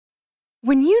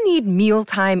When you need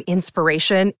mealtime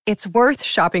inspiration, it's worth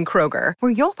shopping Kroger,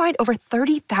 where you'll find over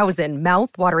 30,000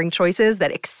 mouth-watering choices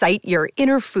that excite your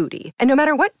inner foodie. And no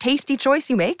matter what tasty choice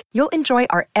you make, you'll enjoy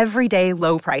our everyday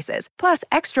low prices, plus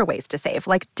extra ways to save,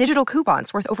 like digital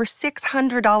coupons worth over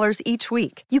 $600 each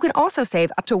week. You can also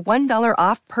save up to $1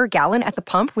 off per gallon at the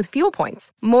pump with fuel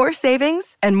points. More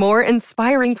savings and more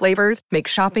inspiring flavors make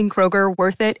shopping Kroger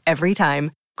worth it every time.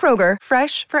 Kroger,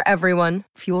 fresh for everyone.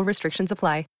 Fuel restrictions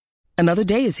apply. Another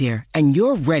day is here, and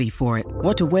you're ready for it.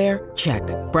 What to wear? Check.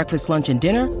 Breakfast, lunch, and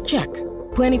dinner? Check.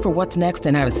 Planning for what's next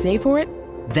and how to save for it?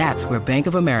 That's where Bank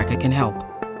of America can help.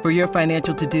 For your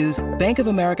financial to-dos, Bank of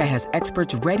America has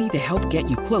experts ready to help get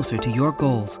you closer to your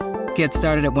goals. Get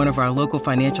started at one of our local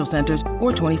financial centers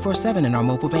or 24/7 in our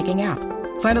mobile banking app.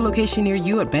 Find a location near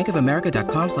you at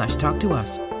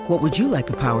bankofamerica.com/talktous. What would you like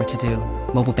the power to do?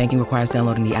 Mobile banking requires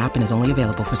downloading the app and is only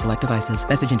available for select devices.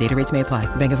 Message and data rates may apply.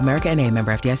 Bank of America N.A.,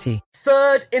 member FDIC.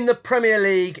 Third in the Premier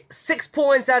League, 6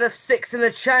 points out of 6 in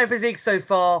the Champions League so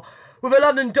far, with a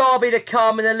London derby to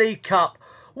come in the League Cup.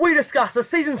 We discuss the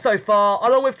season so far,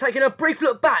 along with taking a brief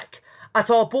look back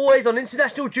at our boys on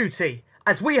international duty,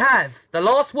 as we have the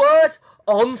last word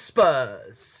on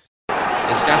Spurs.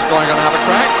 Is Gascoigne going to have a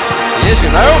crack? He is, you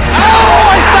know. Oh,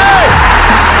 I say!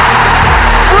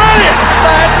 Brilliant!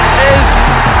 That is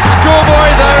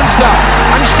schoolboy's own stuff.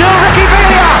 And still Ricky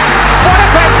Villa. What a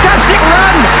fantastic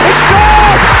run! He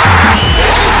scored!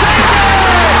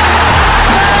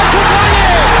 Spurs have won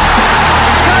it!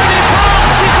 Tony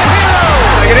Parks is the hero!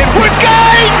 Get in.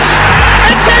 Woodgate!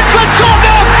 It's in for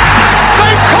Tottenham!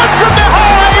 They've come from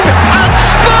behind and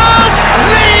Spurs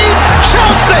lead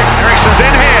Chelsea! Eriksen's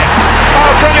in here.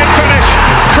 Oh, brilliant finish.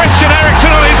 Christian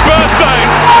Eriksen on his birthday.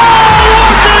 Oh,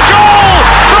 what a goal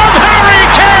from Harry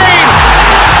Kane!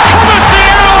 Cometh the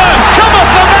hour,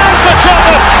 cometh the man for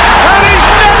Tottenham, and he's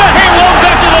never hit one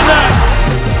better than that!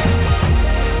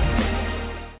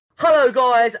 Hello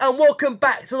guys, and welcome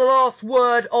back to the last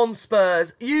word on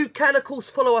Spurs. You can of course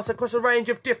follow us across a range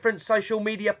of different social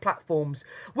media platforms.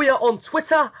 We are on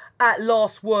Twitter at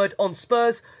Last Word on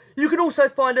Spurs. You can also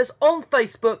find us on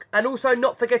Facebook, and also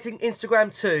not forgetting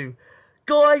Instagram too.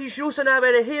 Guys, you should also now be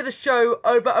able to hear the show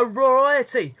over a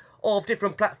variety of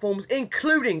different platforms,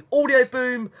 including Audio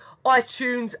Boom,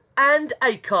 iTunes and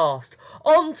Acast.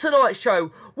 On tonight's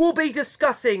show, we'll be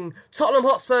discussing Tottenham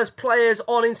Hotspur's players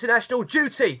on international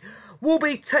duty. We'll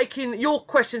be taking your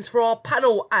questions for our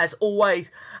panel as always,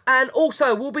 and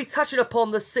also we'll be touching upon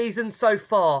the season so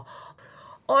far.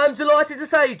 I'm delighted to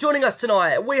say, joining us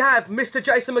tonight, we have Mr.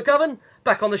 Jason McGovern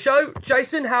back on the show.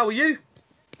 Jason, how are you?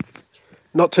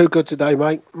 Not too good today,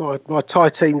 mate. My Thai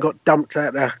team got dumped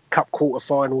out the cup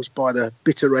quarter-finals by the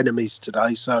bitter enemies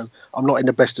today, so I'm not in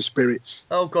the best of spirits.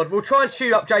 Oh, God. We'll try and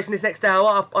cheer up Jason this next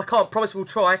hour. I can't promise we'll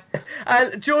try.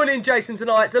 And joining Jason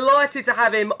tonight, delighted to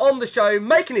have him on the show,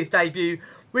 making his debut.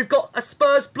 We've got a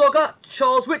Spurs blogger,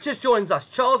 Charles Richards, joins us.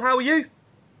 Charles, how are you?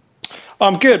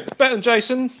 I'm good. Better than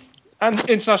Jason. And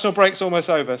international break's almost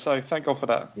over, so thank God for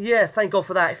that. Yeah, thank God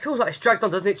for that. It feels like it's dragged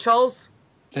on, doesn't it, Charles?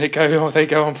 They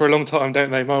go on for a long time, don't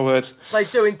they? My word. They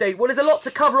do indeed. Well, there's a lot to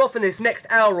cover off in this next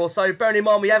hour or so, bearing in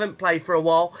mind we haven't played for a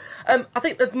while. I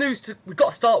think the news we've got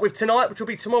to start with tonight, which will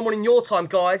be tomorrow morning your time,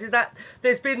 guys, is that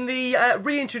there's been the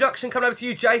reintroduction, coming over to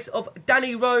you, Jace, of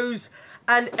Danny Rose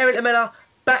and Eric Lamela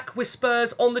back with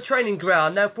Spurs on the training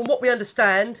ground. Now, from what we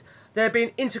understand, they're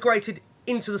being integrated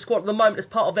into the squad at the moment as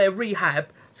part of their rehab.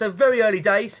 So very early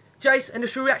days. Jace,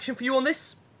 initial reaction for you on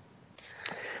this?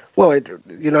 Well,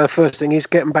 first thing is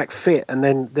get them back fit, and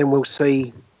then we'll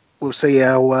see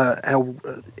how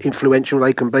influential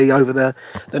they can be over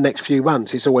the next few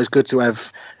months. It's always good to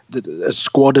have a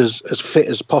squad as fit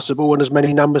as possible and as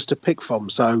many numbers to pick from.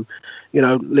 So,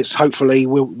 let's hopefully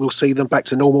we'll see them back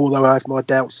to normal. Although I have my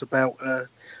doubts about a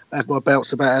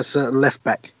certain left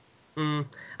back.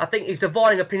 I think he's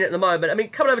dividing opinion at the moment. I mean,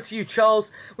 coming over to you,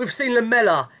 Charles, we've seen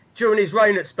Lamela during his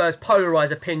reign at Spurs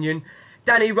polarise opinion.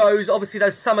 Danny Rose, obviously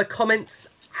those summer comments.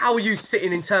 How are you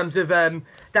sitting in terms of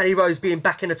Danny Rose being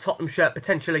back in a Tottenham shirt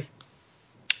potentially?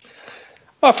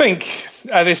 I think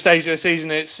at this stage of the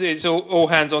season, it's all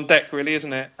hands on deck, really,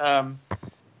 isn't it?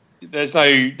 There's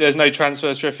no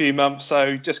transfers for a few months,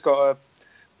 so just got to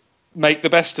make the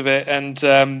best of it.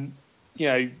 And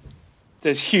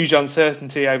there's huge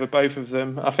uncertainty over both of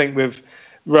them. I think with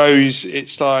Rose,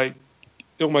 it's like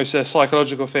almost a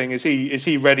psychological thing. Is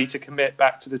he ready to commit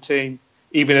back to the team,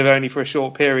 even if only for a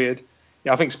short period?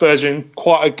 I think Spurs are in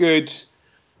quite a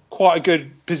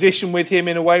good position with him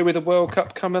in a way with the World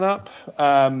Cup coming up.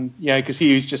 Because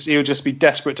he'll just be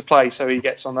desperate to play, so he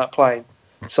gets on that plane.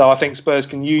 So I think Spurs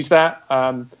can use that.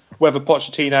 Whether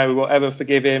Pochettino will ever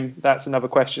forgive him, that's another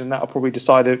question. That'll probably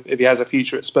decide if he has a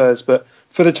future at Spurs. But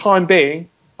for the time being,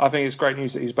 I think it's great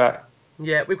news that he's back.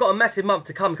 Yeah, we've got a massive month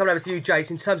to come. Coming over to you, Jace,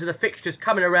 in terms of the fixtures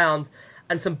coming around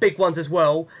and some big ones as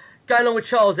well. Going along with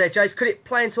Charles there, Jace, could it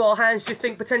play into our hands, do you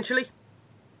think, potentially?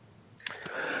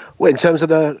 Well, in terms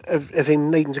of him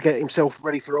needing to get himself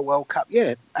ready for a World Cup,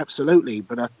 yeah, absolutely.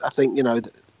 But I think,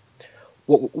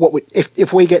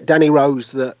 if we get Danny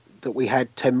Rose that we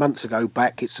had 10 months ago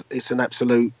back, it's an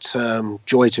absolute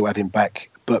joy to have him back.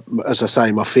 But as I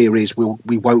say, my fear is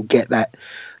we won't get that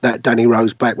Danny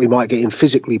Rose back. We might get him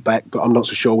physically back, but I'm not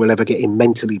so sure we'll ever get him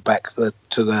mentally back to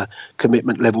the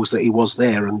commitment levels that he was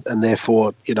there, and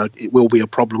therefore, it will be a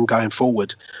problem going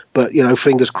forward. But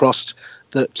fingers crossed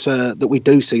that we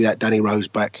do see that Danny Rose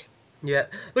back. Yeah,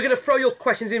 we're going to throw your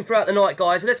questions in throughout the night,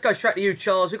 guys. Let's go straight to you,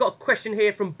 Charles. We've got a question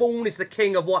here from Bourne is the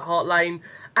King of White Hart Lane,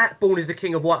 at Bourne is the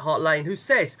King of White Hart Lane, who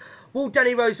says, will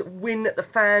Danny Rose win the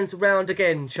fans round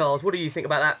again, Charles? What do you think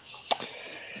about that?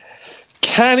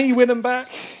 Can he win them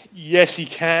back? Yes, he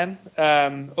can.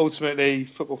 Ultimately,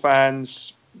 football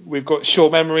fans, we've got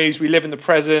short memories. We live in the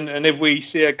present. And if we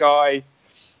see a guy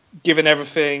giving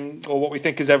everything or what we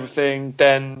think is everything,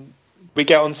 then we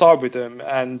get on side with them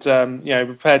and,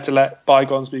 prepared to let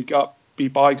bygones be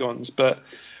bygones. But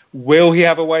will he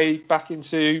have a way back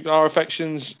into our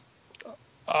affections?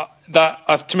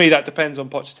 To me, that depends on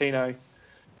Pochettino,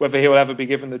 whether he will ever be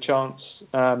given the chance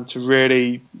to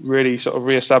really, really sort of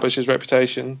re-establish his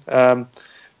reputation.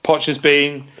 Poch has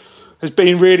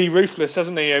been really ruthless,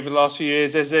 hasn't he, over the last few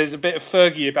years? There's a bit of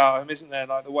Fergie about him, isn't there?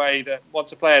 Like the way that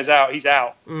once a player's out, he's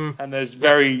out. And there's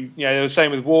there was the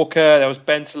same with Walker, there was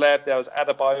Bentaleb, there was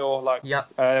Adebayor,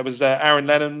 there was Aaron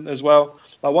Lennon as well.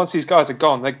 Like once these guys are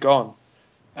gone, they're gone.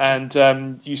 And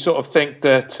you sort of think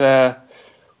that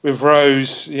with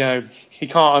Rose, he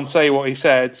can't unsay what he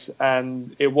said,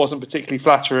 and it wasn't particularly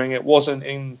flattering. It wasn't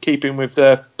in keeping with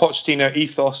the Pochettino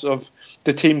ethos of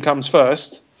the team comes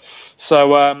first.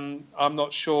 So I'm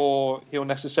not sure he'll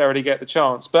necessarily get the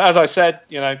chance. But as I said,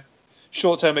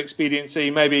 short-term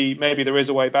expediency. Maybe there is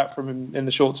a way back from him in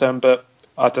the short term, but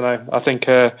I don't know. I think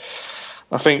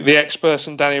the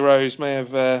ex-person Danny Rose may have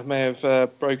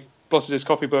blotted his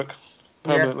copybook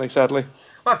permanently. Sadly.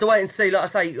 We'll have to wait and see. Like I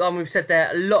say, we've said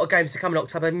there, a lot of games to come in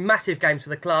October, massive games for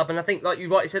the club. And I think, like you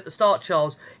rightly said at the start,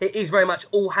 Charles, it is very much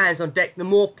all hands on deck. The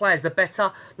more players, the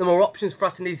better. The more options for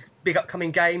us in these big upcoming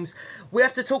games. We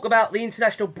have to talk about the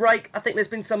international break. I think there's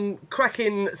been some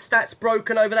cracking stats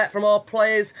broken over that from our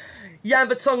players. Jan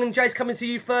Vertonghen, Jace, coming to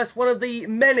you first. One of the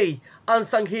many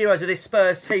unsung heroes of this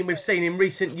Spurs team we've seen in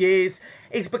recent years.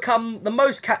 He's become the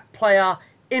most capped player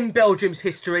in Belgium's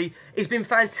history. He's been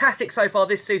fantastic so far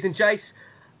this season, Jace.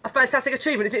 A fantastic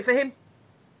achievement, is it for him?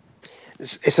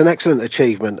 It's an excellent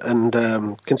achievement, and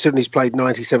considering he's played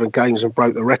 97 games and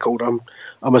broke the record, I'm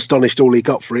astonished all he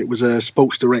got for it was a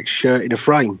Sports Direct shirt in a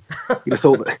frame. You'd have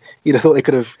thought they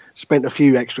could have spent a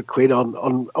few extra quid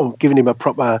on giving him a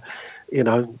proper,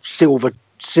 silver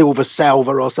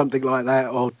salver or something like that,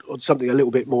 or something a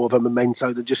little bit more of a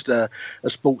memento than just a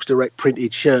Sports Direct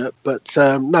printed shirt. But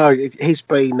no, he's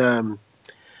been,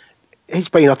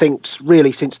 I think,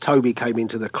 really since Toby came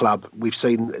into the club, we've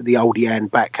seen the old Jan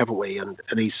back, haven't we? And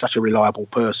he's such a reliable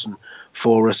person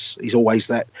for us. He's always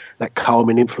that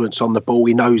calming influence on the ball.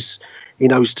 He knows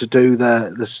to do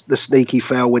the sneaky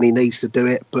foul when he needs to do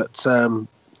it. But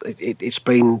it's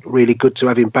been really good to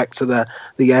have him back to the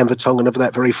Jan Vertonghen of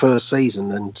that very first season,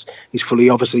 and he's fully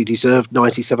obviously deserved.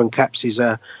 97 caps is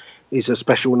a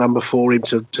special number for him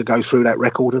to go through that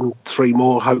record, and 3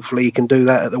 more. Hopefully, he can do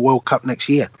that at the World Cup next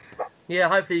year. Yeah,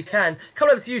 hopefully you can.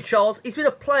 Coming over to you, Charles. He's been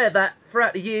a player that,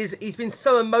 throughout the years, he's been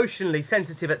so emotionally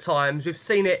sensitive at times. We've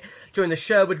seen it during the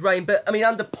Sherwood reign, but, I mean,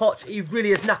 under Poch, he really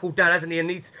has knuckled down, hasn't he? And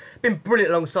he's been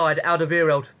brilliant alongside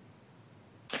Alderweireld.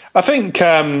 I think,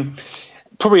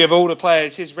 probably of all the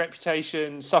players, his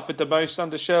reputation suffered the most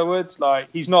under Sherwood. Like,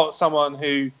 he's not someone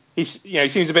who, he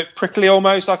seems a bit prickly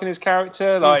almost, like in his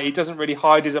character. Like, he doesn't really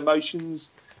hide his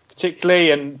emotions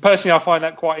particularly. And personally, I find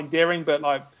that quite endearing, but,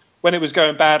 like, when it was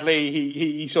going badly,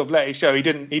 he sort of let it show. He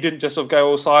didn't just sort of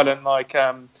go all silent like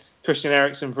Christian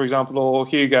Eriksen, for example, or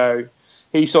Hugo.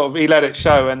 He let it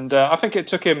show, and I think it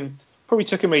took him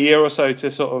a year or so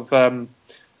to sort of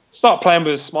start playing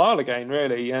with a smile again,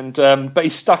 really. And but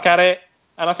he stuck at it,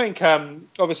 and I think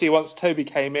obviously once Toby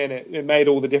came in, it made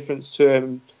all the difference to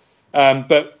him.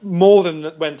 But more than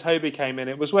when Toby came in,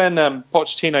 it was when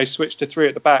Pochettino switched to 3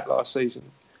 at the back last season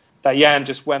that Jan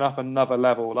just went up another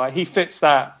level. Like, he fits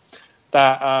that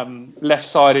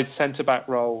left-sided centre-back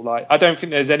role. Like, I don't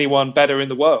think there's anyone better in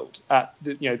the world at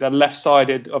the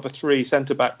left-sided of a 3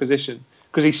 centre-back position.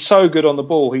 because he's so good on the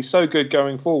ball. He's so good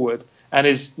going forward, and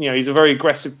he's a very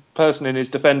aggressive person in his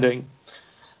defending.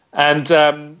 And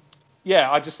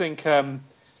I just think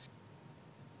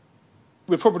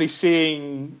we're probably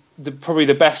seeing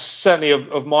the best, certainly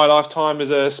of my lifetime as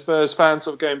a Spurs fan,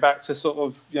 sort of going back to sort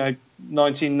of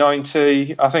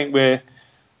 1990. I think we're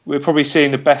probably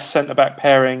seeing the best centre back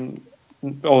pairing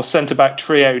or centre back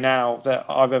trio now that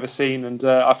I've ever seen, and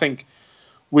I think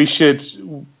we should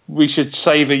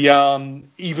savour Jan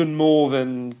even more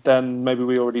than maybe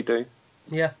we already do.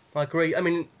 Yeah, I agree. I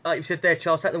mean, like you said there,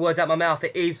 Charles, taking the words out of my mouth,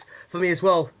 it is, for me as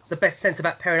well, the best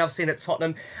centre-back pairing I've seen at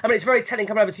Tottenham. I mean, it's very telling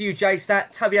coming over to you, Jace,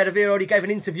 that Toby Alderweireld gave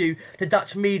an interview to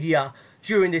Dutch media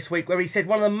during this week where he said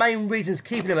one of the main reasons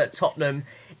keeping him at Tottenham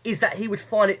is that he would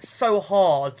find it so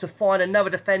hard to find another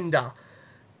defender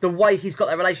the way he's got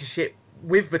that relationship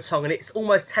with Vertonghen. It's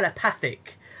almost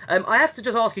telepathic. I have to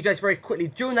just ask you, Jace, very quickly,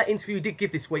 during that interview he did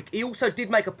give this week, he also did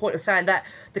make a point of saying that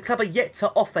the club are yet to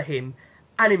offer him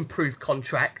an improved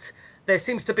contract. There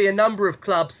seems to be a number of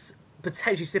clubs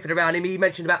potentially sniffing around him. He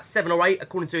mentioned about 7 or 8,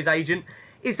 according to his agent.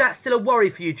 Is that still a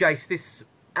worry for you, Jace, this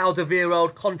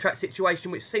Alderweireld contract situation,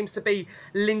 which seems to be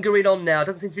lingering on now?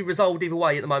 Doesn't seem to be resolved either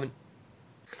way at the moment.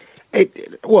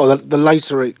 The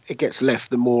later it gets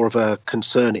left, the more of a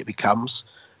concern it becomes.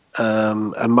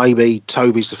 And maybe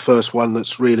Toby's the first one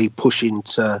that's really pushing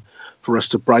for us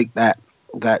to break that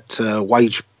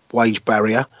wage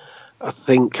barrier. I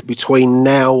think between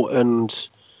now and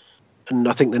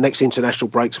I think the next international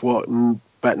break's about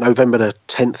November the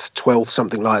 10th, 12th,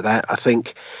 something like that. I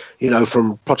think,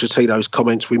 from Pochettino's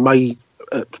comments, we may,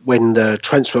 when the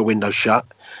transfer window shut,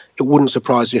 it wouldn't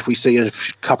surprise me if we see a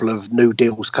couple of new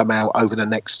deals come out over the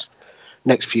next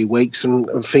few weeks,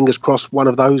 and fingers crossed one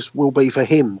of those will be for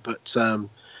him. But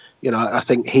I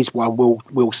think his one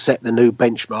will set the new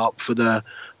benchmark for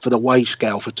the wage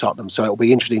scale for Tottenham. So it'll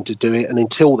be interesting to do it. And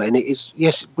until then, it is,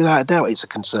 yes, without a doubt, it's a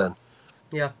concern.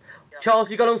 Yeah,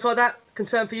 Charles, you got alongside that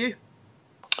concern for you?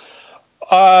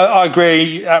 I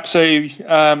agree, absolutely.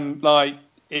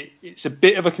 It's a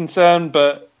bit of a concern,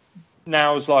 but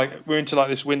now it's we're into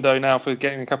this window now for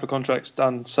getting a couple of contracts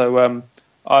done. So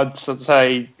I'd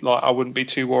say I wouldn't be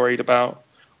too worried about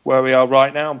where we are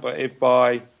right now. But if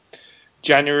by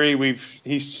January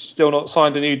he's still not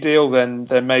signed a new deal, then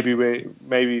maybe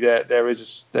there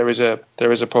is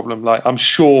a problem. I'm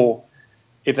sure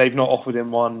if they've not offered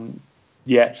him one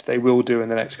yet, they will do in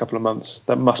the next couple of months.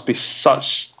 That must be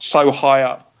so high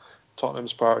up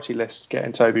Tottenham's priority list,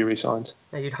 getting Toby re-signed.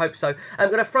 Yeah, you'd hope so. I'm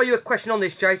going to throw you a question on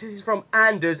this, Jace. This is from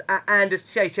Anders at Anders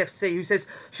THFC, who says,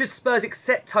 should Spurs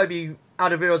accept Toby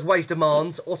Alderweireld's wage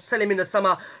demands or sell him in the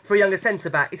summer for a younger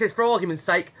centre-back? He says, for argument's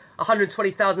sake,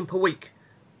 $120,000 per week.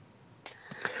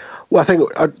 Well, I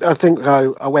think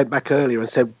I went back earlier and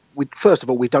said, first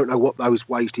of all, we don't know what those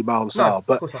wage demands are.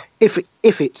 But if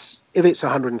it's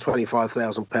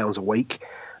 £125,000 a week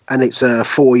and it's a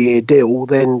 4-year deal,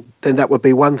 then that would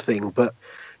be one thing. But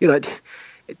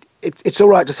it's all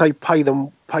right to say pay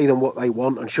them what they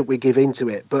want, and should we give into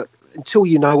it? But until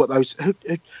you know what those,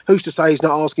 who's to say he's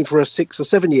not asking for a 6 or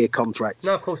 7 year contract?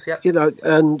 No, of course, yeah.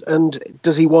 And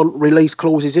does he want release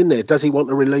clauses in there? Does he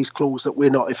want a release clause that we're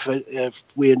not, if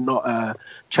we're not a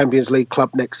Champions League club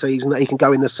next season, that he can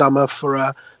go in the summer for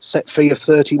a set fee of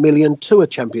 30 million to a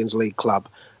Champions League club?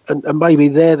 And maybe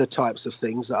they're the types of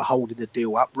things that are holding the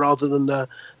deal up, rather than the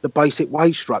basic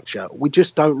wage structure. We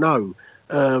just don't know.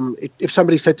 If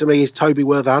somebody said to me, is Toby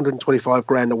worth 125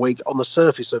 grand a week, on the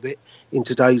surface of it, in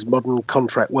today's modern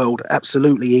contract world,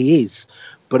 absolutely he is.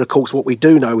 But of course, what we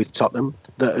do know with Tottenham,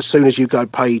 that as soon as you go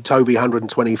pay Toby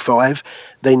 125,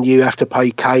 then you have to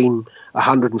pay Kane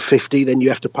 150, then you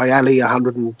have to pay Ali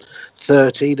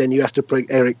 130, then you have to bring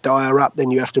Eric Dyer up,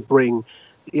 then you have to bring,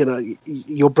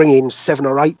 you're bringing 7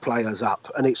 or 8 players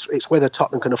up, and it's whether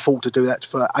Tottenham can afford to do that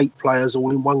for 8 players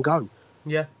all in one go.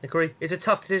 Yeah, agree. It's a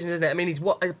tough decision, isn't it? I mean, he's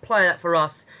playing that for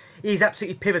us. He's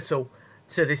absolutely pivotal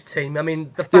to this team. I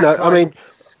mean, the back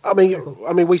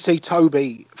line, we see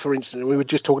Toby, for instance. We were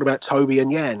just talking about Toby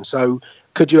and Jan. So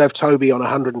could you have Toby on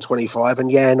 125 and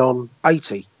Jan on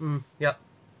 80? Yeah.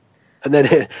 And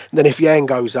then if Jan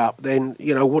goes up, then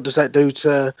what does that do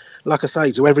to, like I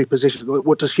say, to every position?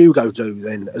 What does Hugo do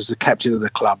then as the captain of the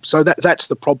club? So that's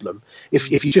the problem.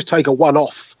 If you just take a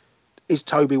one-off, is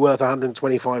Toby worth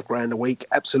 125 grand a week?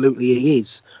 Absolutely he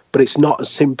is. But it's not as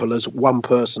simple as one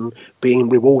person being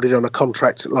rewarded on a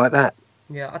contract like that.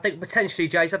 Yeah, I think potentially,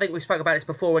 Jace, I think we spoke about this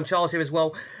before when Charles here as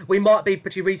well, we might be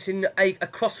reaching a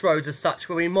crossroads as such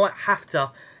where we might have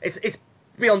to, it's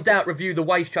beyond doubt, review the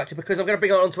wage structure, because I'm going to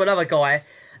bring on to another guy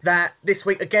that this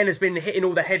week again has been hitting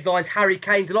all the headlines. Harry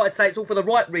Kane, delighted to say it's all for the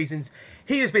right reasons.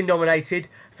 He has been nominated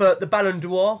for the Ballon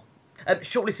d'Or.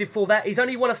 Shortlisted for that. He's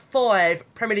only one of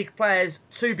 5 Premier League players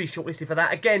to be shortlisted for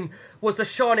that. Again, was the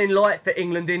shining light for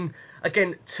England in,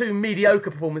 again, 2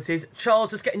 mediocre performances. Charles,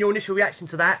 just getting your initial reaction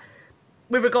to that.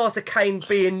 With regards to Kane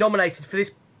being nominated for this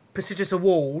prestigious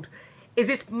award, is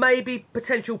this maybe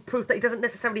potential proof that he doesn't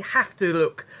necessarily have to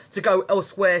look to go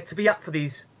elsewhere to be up for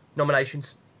these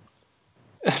nominations?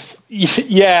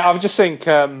 Yeah, I just think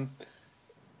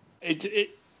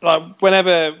like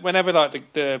whenever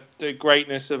like the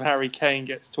greatness of Harry Kane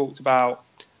gets talked about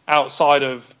outside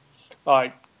of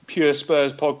like pure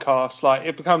Spurs podcasts, like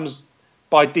it becomes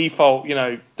by default,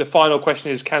 the final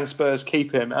question is, can Spurs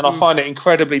keep him? And I find it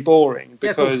incredibly boring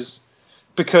because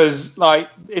like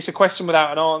it's a question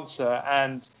without an answer,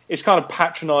 and it's kind of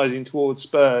patronising towards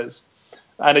Spurs,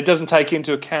 and it doesn't take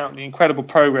into account the incredible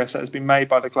progress that has been made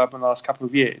by the club in the last couple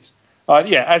of years.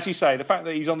 As you say, the fact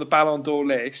that he's on the Ballon d'Or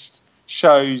list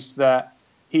shows that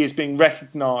he is being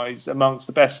recognised amongst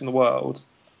the best in the world.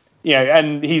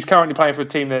 And he's currently playing for a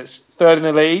team that's 3rd in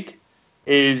the league,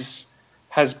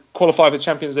 has qualified for the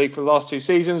Champions League for the last 2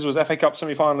 seasons, was FA Cup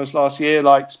semi-finalist last year.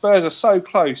 Like, Spurs are so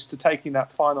close to taking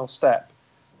that final step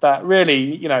that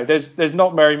really, there's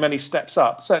not very many steps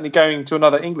up. Certainly going to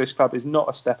another English club is not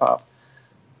a step up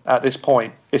at this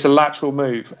point. It's a lateral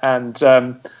move. And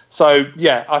I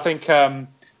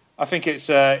think it's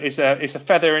a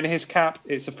feather in his cap.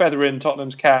 It's a feather in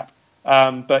Tottenham's cap.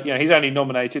 But he's only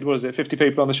nominated. What is it? 50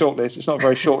 people on the shortlist. It's not a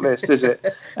very short list, is it?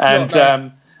 I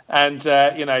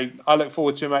look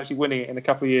forward to him actually winning it in a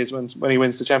couple of years when he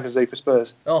wins the Champions League for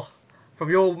Spurs. Oh, from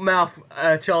your mouth,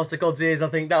 Charles, to God's ears, I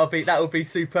think that would be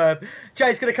superb.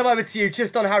 Jay's going to come over to you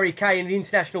just on Harry Kane, the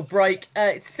international break.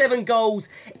 It's 7 goals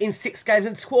in 6 games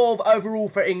and 12 overall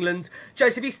for England.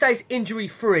 Jace, if he stays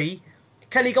injury-free,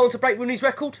 can he go on to break Rooney's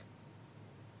record?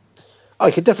 I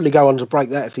could definitely go on to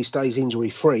break that if he stays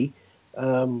injury-free,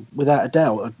 without a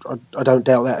doubt. I don't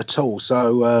doubt that at all.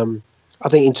 So I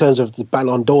think in terms of the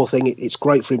Ballon d'Or thing, it's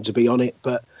great for him to be on it.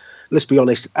 But let's be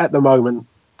honest, at the moment,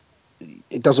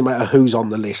 it doesn't matter who's on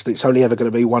the list. It's only ever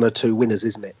going to be 1 or 2 winners,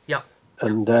 isn't it? Yeah.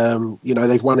 And,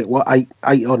 they've won it,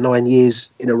 8 or 9 years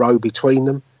in a row between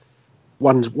them.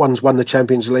 One's won the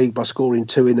Champions League by scoring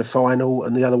 2 in the final,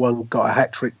 and the other one got a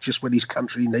hat-trick just when his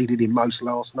country needed him most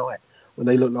last night, when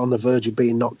they looked on the verge of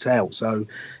being knocked out. So,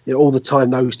 all the time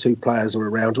those 2 players are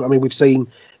around. I mean, we've seen,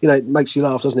 it makes you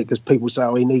laugh, doesn't it? Because people say,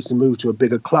 he needs to move to a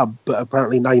bigger club. But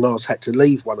apparently Neymar's had to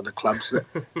leave one of the clubs that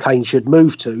Kane should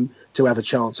move to have a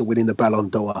chance of winning the Ballon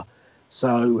d'Or.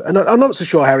 So, and I'm not so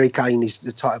sure Harry Kane is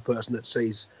the type of person that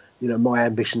sees, my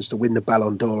ambitions to win the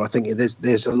Ballon d'Or. I think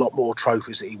there's a lot more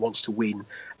trophies that he wants to win.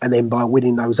 And then by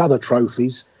winning those other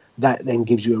trophies, that then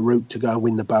gives you a route to go and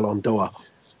win the Ballon d'Or.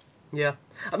 Yeah.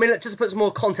 I mean, just to put some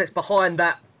more context behind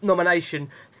that nomination,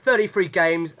 33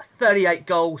 games, 38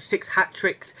 goals, 6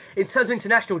 hat-tricks. In terms of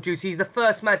international duty, he's the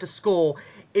first man to score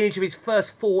in each of his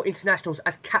first 4 internationals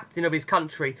as captain of his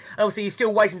country. And obviously, he's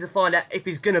still waiting to find out if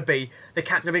he's going to be the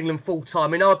captain of England full-time. I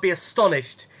mean, I would be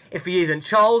astonished if he isn't.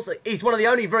 Charles, he's one of the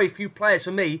only very few players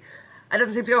for me, and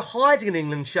doesn't seem to go hiding an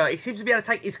England shirt. He seems to be able to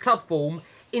take his club form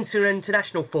into an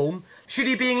international form. Should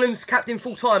he be England's captain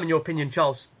full-time, in your opinion,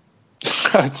 Charles?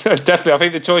 Definitely, I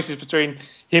think the choice is between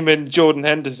him and Jordan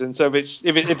Henderson. So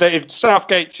if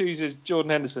Southgate chooses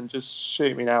Jordan Henderson, just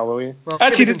shoot me now, will you? Well,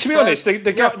 actually, to be honest, the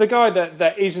guy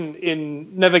that isn't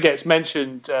in, never gets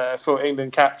mentioned for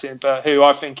England captain, but who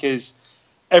I think is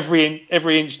every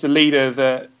inch the leader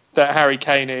that Harry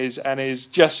Kane is, and is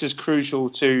just as crucial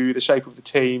to the shape of the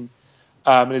team,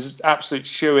 and is an absolute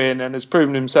shoe-in, and has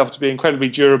proven himself to be incredibly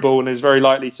durable, and is very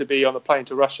likely to be on the plane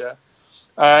to Russia,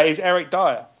 is Eric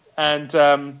Dyer. And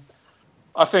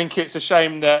I think it's a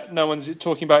shame that no one's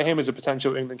talking about him as a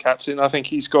potential England captain. I think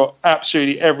he's got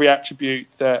absolutely every attribute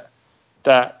that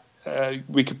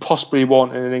we could possibly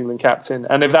want in an England captain.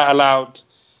 And if that allowed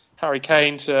Harry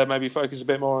Kane to maybe focus a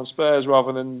bit more on Spurs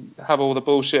rather than have all the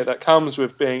bullshit that comes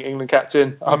with being England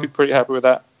captain, I'd be pretty happy with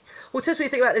that. Well, tell us what you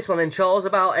think about this one then, Charles,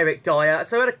 about Eric Dyer.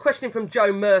 So I had a question from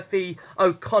Joe Murphy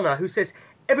O'Connor, who says,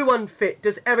 everyone fit,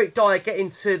 does Eric Dyer get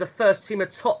into the first team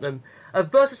of Tottenham? A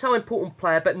versatile, important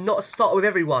player, but not a starter with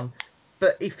everyone.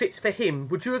 But he fits for him.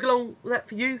 Would you go along with that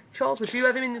for you, Charles? Would you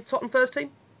have him in the Tottenham first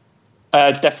team?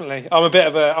 Definitely. I'm a bit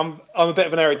of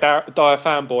an Eric Dyer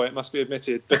fanboy, it must be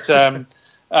admitted. But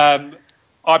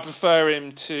I prefer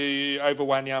him to over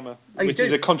Wanyama, which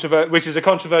is a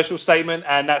controversial statement,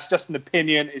 and that's just an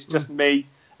opinion. It's just me.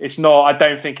 It's not. I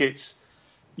don't think it's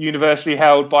universally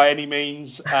held by any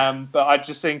means. But I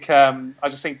just think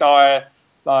Dyer,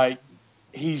 like,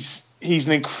 he's he's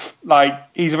a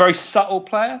very subtle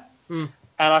player, and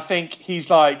I think he's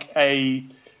like a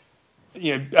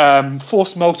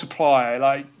force multiplier.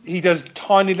 Like, he does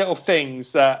tiny little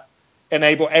things that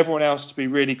enable everyone else to be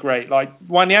really great. Like,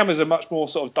 Wanyama's a much more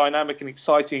sort of dynamic and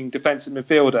exciting defensive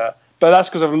midfielder, but that's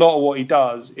because of a lot of what he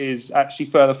does is actually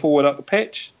further forward up the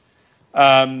pitch.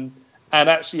 And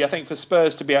actually, I think for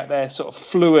Spurs to be at their sort of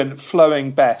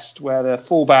flowing best, where the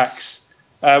fullbacks,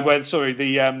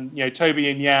 Toby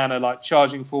and Yan are like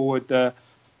charging forward, the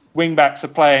wing backs are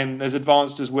playing as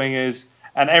advanced as wingers,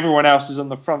 and everyone else is on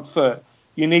the front foot.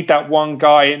 You need that one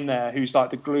guy in there who's like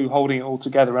the glue holding it all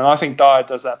together. And I think Dyer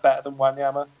does that better than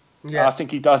Wanyama. Yeah. I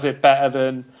think he does it better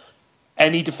than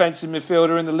any defensive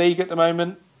midfielder in the league at the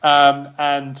moment.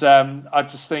 I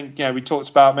just think, we talked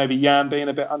about maybe Yan being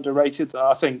a bit underrated.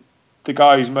 I think the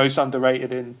guy who's most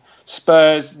underrated in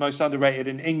Spurs, most underrated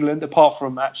in England, apart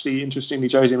from actually, interestingly,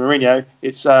 Jose Mourinho,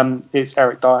 it's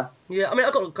Eric Dyer. Yeah, I mean,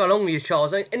 I've got to go along with you,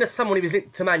 Charles. In the summer when he was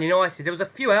linked to Man United, there was a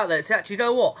few out there that said, actually, you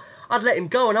know what? I'd let him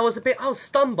go, and I was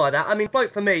stunned by that. I mean,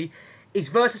 bloke, for me, he's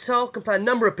versatile, can play a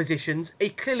number of positions. He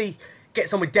clearly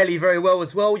gets on with Delhi very well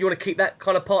as well. You want to keep that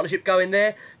kind of partnership going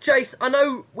there. Jace, I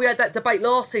know we had that debate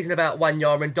last season about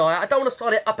Wanyama and Dyer. I don't want to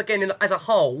start it up again as a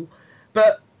whole,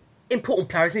 but important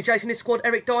player, isn't he, Jace, in this squad,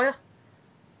 Eric Dyer?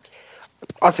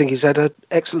 I think he's had an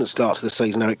excellent start to the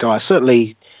season, Eric Dyer.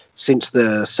 Certainly since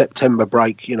the September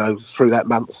break, through that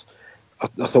month,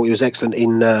 I thought he was excellent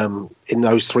in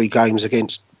those 3 games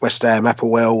against West Ham,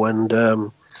 Applewell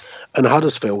and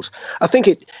Huddersfield. I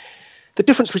think the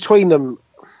difference between them,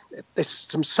 there's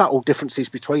some subtle differences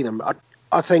between them.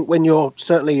 I think when you're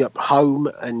certainly at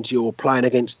home and you're playing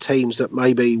against teams that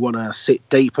maybe want to sit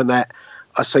deep and that,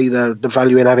 I see the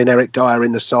value in having Eric Dyer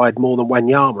in the side more than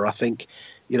Wanyama. I think,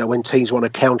 when teams want to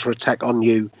counter-attack on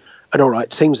you, and all right,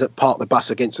 teams that park the bus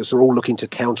against us are all looking to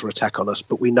counter-attack on us,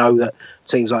 but we know that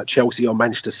teams like Chelsea or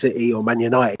Manchester City or Man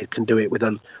United can do it with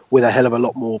a hell of a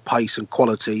lot more pace and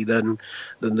quality than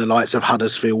the likes of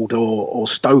Huddersfield or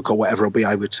Stoke or whatever will be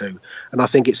able to. And I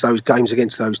think it's those games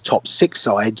against those top 6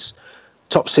 or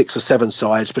 7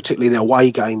 sides, particularly the away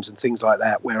games and things like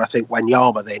that, where I think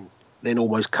Wanyama then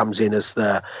almost comes in as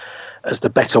the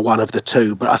better one of the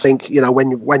two. But I think,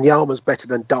 when Wanyama's better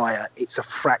than Dyer, it's a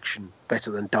fraction better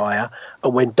than Dyer.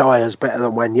 And when Dyer's better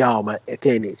than Wanyama,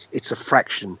 again, it's a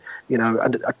fraction.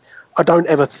 And I don't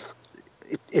ever,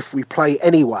 if we play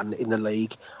anyone in the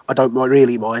league, I don't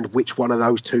really mind which one of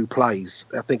those two plays.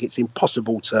 I think it's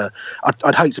impossible to,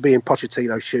 I'd hate to be in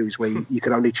Pochettino's shoes where you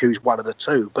can only choose one of the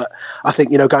two. But I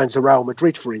think, going to Real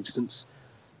Madrid, for instance,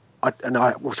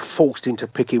 I was forced into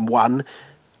picking one,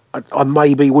 I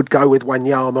maybe would go with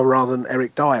Wanyama rather than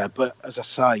Eric Dyer. But as I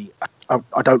say,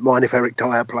 I don't mind if Eric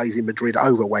Dyer plays in Madrid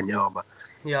over Wanyama.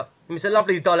 Yeah, it's a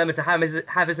lovely dilemma to have,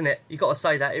 isn't it? You've got to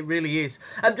say that. It really is.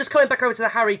 Just coming back over to the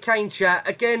Harry Kane chat,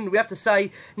 again, we have to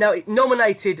say, now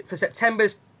nominated for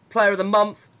September's Player of the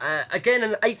Month. Again,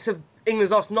 and 8 of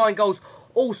England's last 9 goals,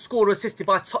 all scored or assisted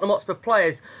by Tottenham Hotspur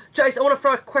players. Jace, I want to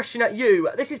throw a question at you.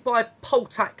 This is by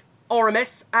Poltak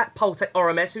RMS, at Poltek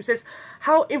RMS, who says,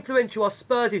 how influential are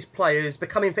Spurs' players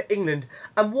becoming for England,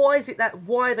 and why is it that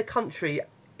the country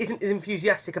isn't as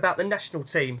enthusiastic about the national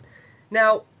team?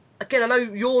 Now, again, I know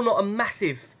you're not a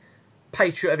massive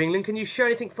patriot of England. Can you share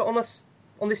anything on us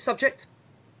on this subject?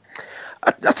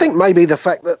 I think maybe the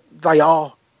fact that they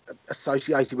are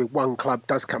associated with one club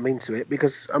does come into it,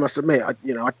 because I must admit,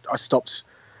 I stopped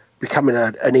becoming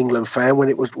an England fan when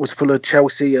it was full of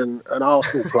Chelsea and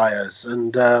Arsenal players,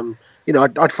 and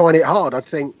I'd find it hard. I'd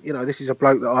think, this is a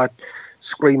bloke that I'd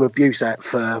scream abuse at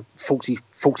for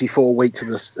 44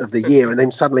 weeks of the year, and then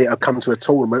suddenly it'll come to a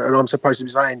tournament and I'm supposed to be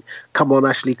saying, come on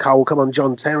Ashley Cole, come on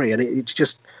John Terry, and it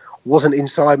just wasn't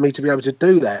inside me to be able to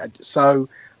do that. So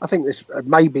I think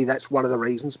maybe that's one of the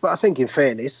reasons. But I think, in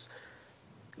fairness,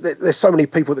 there's so many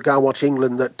people that go and watch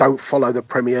England that don't follow the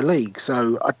Premier League.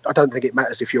 So I don't think it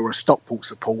matters if you're a Stockport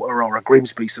supporter or a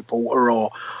Grimsby supporter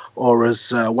or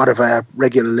as one of our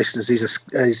regular listeners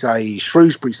is a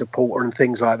Shrewsbury supporter and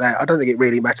things like that. I don't think it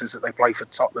really matters that they play for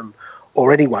Tottenham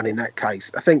or anyone in that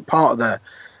case. I think part of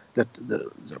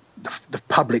the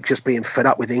public just being fed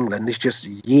up with England is just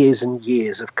years and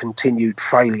years of continued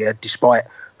failure, despite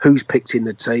who's picked in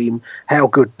the team, how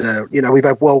good, we've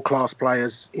had world-class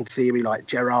players in theory like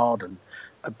Gerrard and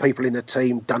people in the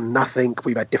team done nothing.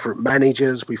 We've had different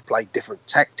managers, we've played different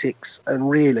tactics, and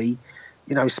really,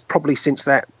 it's probably since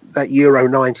that Euro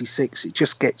 96, it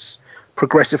just gets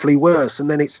progressively worse.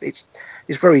 And then it's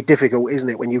very difficult, isn't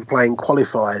it, when you're playing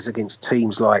qualifiers against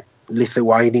teams like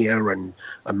Lithuania and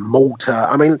Malta.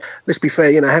 I mean, let's be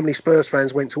fair, how many Spurs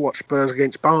fans went to watch Spurs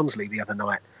against Barnsley the other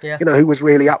night? Yeah. Who was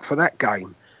really up for that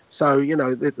game? So,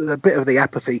 the bit of the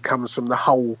apathy comes from the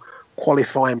whole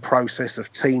qualifying process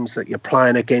of teams that you're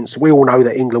playing against. We all know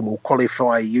that England will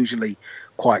qualify usually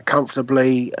quite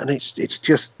comfortably, and it's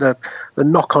just the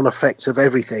knock-on effect of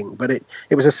everything. But it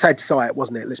was a sad sight,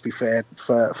 wasn't it? Let's be fair,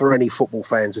 for any football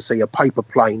fans to see a paper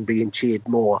plane being cheered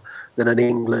more than any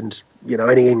England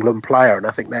player, and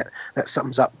I think that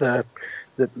sums up the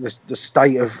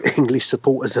state of English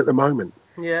supporters at the moment.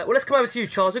 Yeah, well, let's come over to you,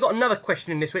 Charles. We've got another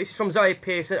question in this week. This is from Zoe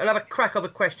Pearson. Another crack of a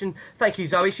question. Thank you,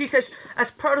 Zoe. She says,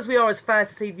 as proud as we are as fans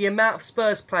to see the amount of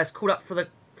Spurs players called up for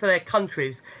their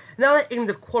countries, now that England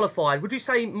have qualified, would you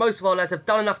say most of our lads have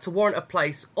done enough to warrant a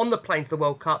place on the plane to the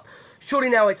World Cup? Surely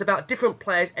now it's about different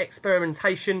players,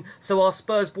 experimentation, so our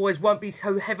Spurs boys won't be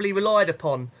so heavily relied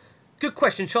upon. Good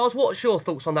question, Charles. What's your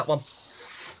thoughts on that one?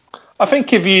 I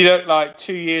think if you look like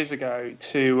 2 years ago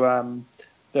to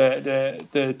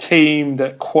the team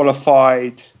that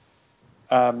qualified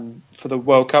for the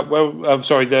World Cup, the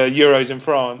Euros in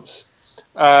France,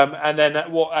 and then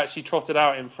what actually trotted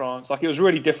out in France, like it was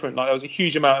really different. Like there was a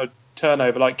huge amount of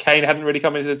turnover. Like Kane hadn't really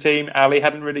come into the team, Ali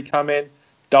hadn't really come in,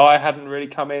 Dyer hadn't really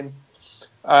come in.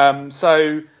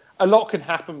 So a lot can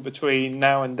happen between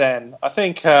now and then. I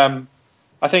think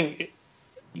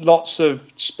lots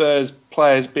of Spurs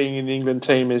players being in the England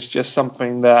team is just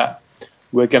something that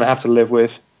we're going to have to live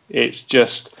with. It's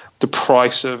just the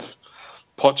price of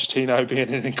Pochettino being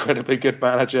an incredibly good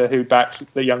manager who backs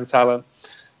the young talent.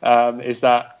 Is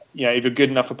that if you're good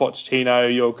enough for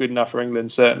Pochettino, you're good enough for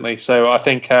England, certainly. So I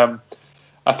think we're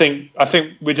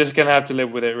just going to have to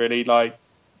live with it, really. Like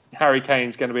Harry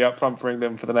Kane's going to be up front for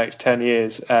England for the next 10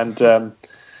 years, and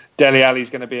Dele Alli's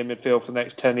going to be in midfield for the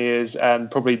next 10 years,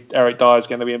 and probably Eric Dyer's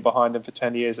going to be in behind him for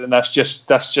 10 years, and that's just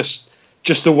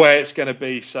the way it's going to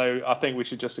be. So I think we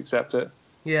should just accept it.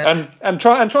 Yeah, and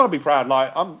try to be proud.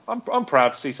 Like I'm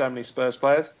proud to see so many Spurs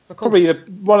players. Probably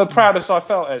one of the proudest I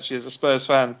felt actually as a Spurs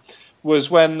fan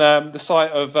was when the sight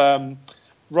of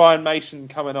Ryan Mason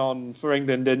coming on for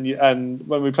England and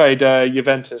when we played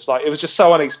Juventus. Like it was just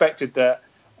so unexpected that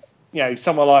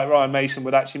someone like Ryan Mason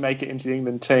would actually make it into the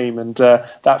England team, and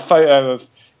that photo of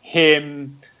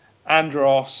him,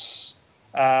 Andros,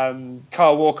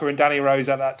 Kyle Walker and Danny Rose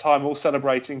at that time all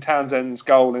celebrating Townsend's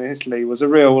goal in Italy was a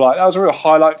real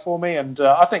highlight for me, and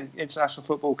I think international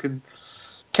football can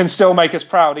still make us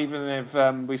proud even if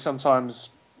we sometimes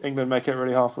England make it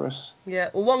really hard for us. Yeah,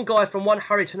 well, one guy from one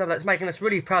Harry to another that's making us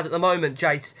really proud at the moment,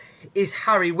 Jace, is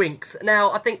Harry Winks.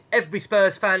 Now, I think every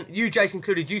Spurs fan, you Jace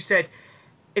included, you said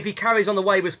if he carries on the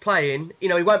way he was playing, he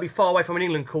won't be far away from an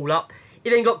England call-up. He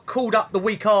then got called up the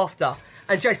week after.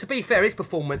 And Jace, to be fair, his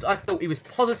performance, I thought he was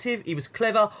positive, he was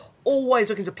clever, always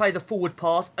looking to play the forward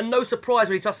pass, and no surprise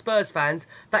really to us Spurs fans,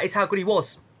 that is how good he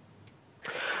was.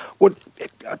 Well,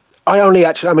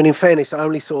 in fairness, I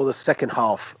only saw the second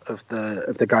half of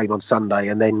the game on Sunday,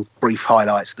 and then brief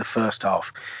highlights of the first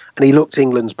half, and he looked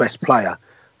England's best player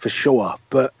for sure.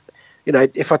 But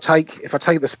if I take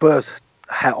the Spurs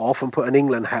hat off and put an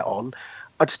England hat on,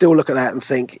 I'd still look at that and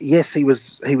think, yes, he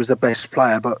was the best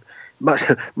player, but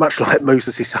much like Moussa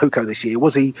Sissoko this year,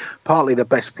 was he partly the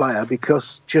best player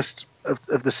because just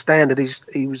of the standard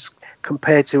he was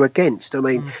compared to against? I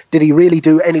mean, did he really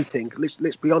do anything?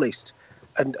 Let's be honest.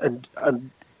 And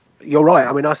you're right.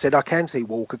 I mean, I said I can see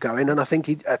Walker going, and I think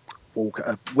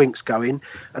Winks going,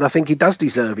 and I think he does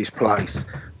deserve his place.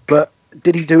 But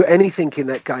did he do anything in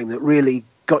that game that really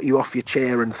got you off your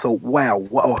chair and thought, wow,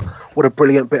 what a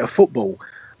brilliant bit of football?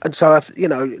 And so,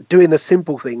 doing the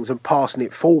simple things and passing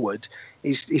it forward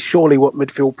is surely what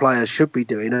midfield players should be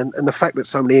doing. And the fact that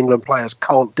so many England players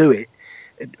can't do it,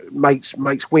 makes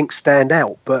Winks stand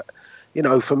out. But,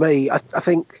 for me, I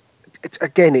think,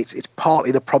 it's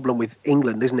partly the problem with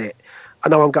England, isn't it? I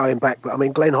know I'm going back, but,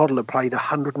 Glenn Hoddle had played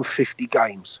 150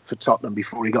 games for Tottenham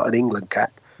before he got an England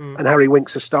cap, and Harry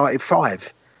Winks has started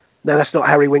 5. Now, that's not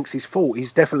Harry Winks' fault.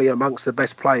 He's definitely amongst the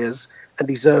best players and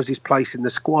deserves his place in the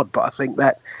squad. But I think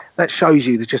that shows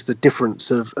you just the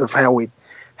difference of how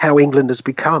England has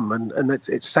become, and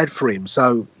it's sad for him.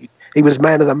 So he was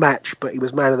man of the match, but he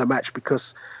was man of the match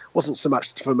because it wasn't so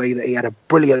much for me that he had a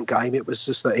brilliant game. It was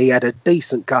just that he had a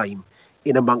decent game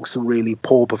in amongst some really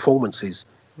poor performances.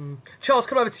 Charles,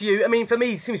 come over to you. For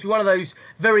me, he seems to be one of those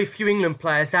very few England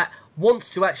players that wants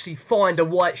to actually find a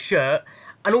white shirt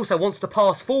and also wants to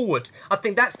pass forward. I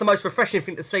think that's the most refreshing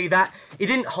thing to see, that he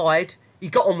didn't hide, he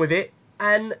got on with it,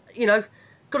 and,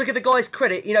 got to give the guys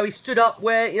credit. He stood up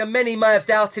where, many may have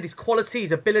doubted his quality,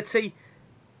 his ability.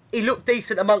 He looked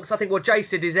decent amongst, I think what Jay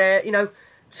said is,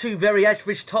 two very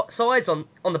average top sides on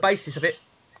the basis of it.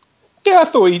 Yeah, I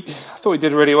thought he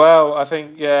did really well. I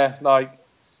think,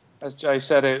 as Jay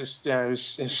said, it was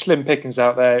slim pickings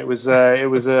out there. It was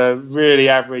a really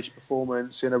average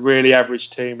performance in a really average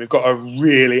team. We've got a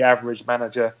really average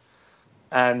manager,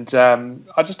 and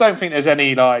I just don't think there's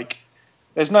any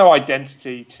there's no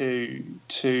identity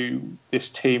to this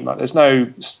team. Like, there's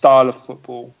no style of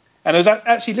football. And I was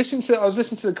actually listening to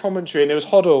the commentary, and there was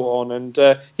Hoddle on,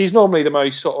 and he's normally the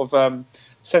most sort of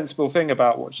sensible thing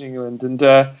about watching England,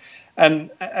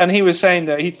 and he was saying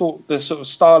that he thought the sort of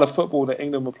style of football that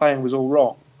England were playing was all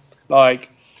wrong.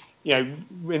 Like,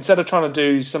 instead of trying to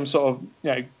do some sort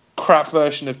of crap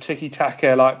version of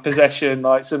tiki-taka, like possession,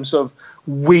 like some sort of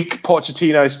weak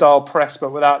Pochettino style press,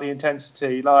 but without the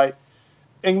intensity, like,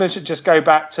 England should just go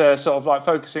back to sort of like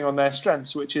focusing on their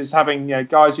strengths, which is having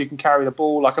guys who can carry the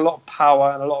ball, like a lot of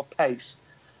power and a lot of pace.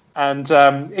 And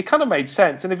it kind of made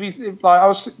sense. And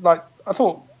I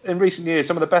thought in recent years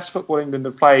some of the best football England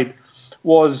have played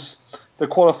was the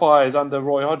qualifiers under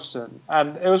Roy Hodgson,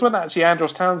 and it was when actually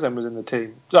Andros Townsend was in the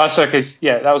team. That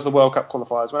was the World Cup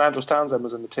qualifiers when Andros Townsend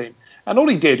was in the team, and all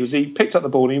he did was he picked up the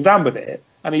ball and he ran with it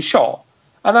and he shot.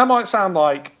 And that might sound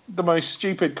like the most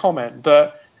stupid comment,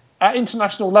 but at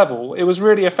international level, it was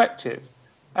really effective.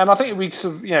 And I think we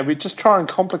just try and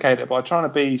complicate it by trying to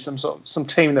be some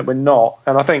team that we're not.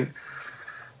 And I think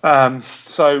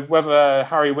so whether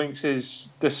Harry Winks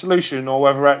is the solution or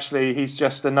whether actually he's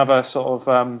just another sort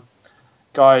of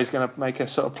guy who's going to make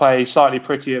us sort of play slightly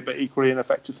prettier but equally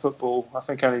ineffective football, I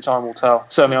think only time will tell.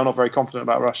 Certainly, I'm not very confident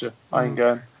about Russia. I ain't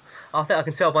going. I think I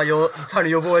can tell by the tone of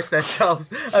your voice there,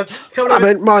 Charles.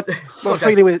 My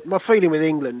feeling with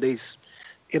England is,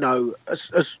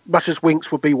 as much as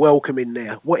Winks would be welcome in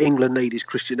there, what England need is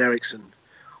Christian Eriksen,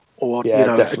 or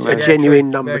a genuine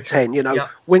number 10.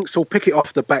 Winks will pick it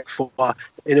off the back foot and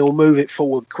he'll move it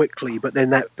forward quickly, but then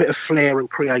that bit of flair and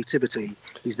creativity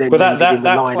is then needed in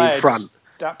the line in front.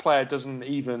 That player doesn't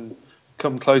even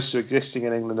come close to existing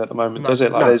in England at the moment, does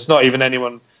it? There's not even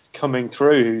anyone coming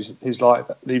through who's like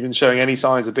that, even showing any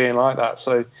signs of being like that.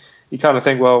 So you kind of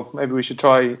think, well, maybe we should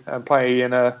try and play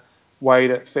in a way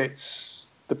that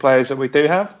fits the players that we do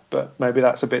have, but maybe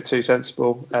that's a bit too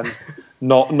sensible and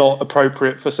not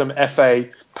appropriate for some FA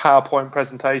PowerPoint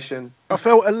presentation. I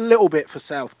felt a little bit for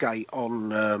Southgate on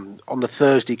the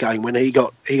Thursday game when he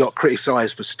got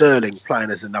criticised for Sterling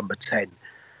playing as a number 10,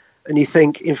 and you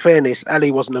think, in fairness,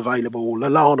 Ali wasn't available,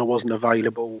 Lallana wasn't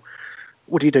available.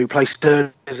 What do you do? Play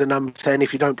Sterling as a number 10?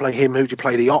 If you don't play him, who do you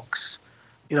play? The Ox?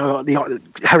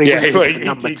 Harry Winks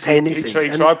number 10. He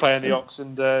tried playing the Ox,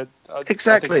 and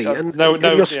exactly. And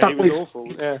you're stuck with.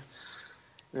 Awful. Yeah.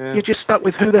 You're just stuck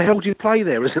with who the hell do you play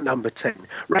there as a number 10?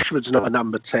 Rashford's not a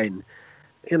number 10,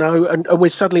 and we're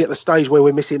suddenly at the stage where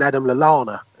we're missing Adam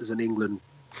Lallana as an England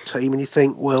team, and you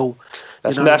think, well,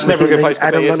 that's never a good place to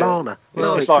Adam be, is Lallana. It?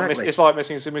 Well, it's like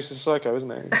missing Mr. Sissoko,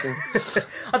 isn't it?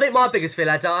 I think my biggest fear,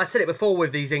 lads, I said it before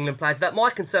with these England players, that my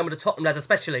concern with the Tottenham lads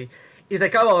especially is they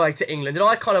go away to England, and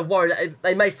I kind of worry that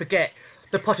they may forget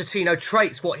the Pochettino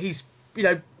traits, what he's,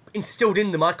 instilled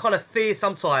in them. I kind of fear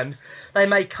sometimes they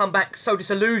may come back so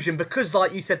disillusioned because,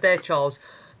 like you said there, Charles,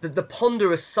 the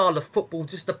ponderous style of football,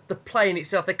 just the playing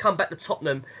itself, they come back to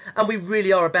Tottenham, and we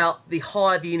really are about the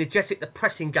high, the energetic, the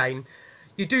pressing game.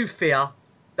 You do fear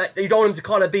that you don't want them to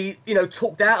kind of be,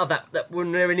 talked out of that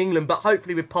when they're in England, but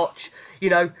hopefully with Poch,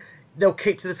 they'll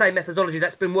keep to the same methodology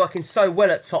that's been working so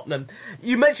well at Tottenham.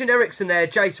 You mentioned Eriksen there,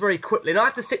 Jace, very quickly, and I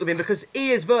have to stick with him because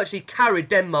he has virtually carried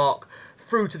Denmark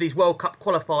through to these World Cup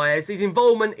qualifiers. His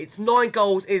involvement, it's 9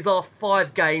 goals in his last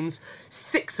 5 games,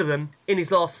 6 of them in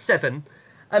his last 7.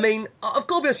 I mean, I've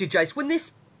got to be honest with you, Jace, when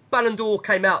this Ballon d'Or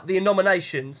came out, the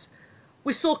nominations,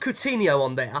 we saw Coutinho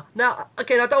on there. Now,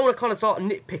 again, I don't want to kind of start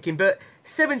nitpicking, but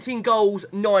 17 goals,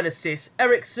 9 assists.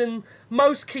 Eriksen,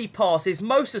 most key passes,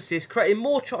 most assists, creating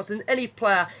more chances than any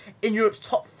player in Europe's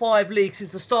top 5 leagues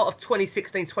since the start of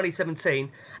 2016-2017.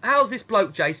 How's this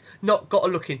bloke, Jace, not got a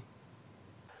look in?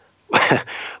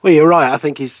 Well, you're right. I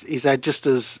think he's had just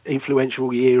as influential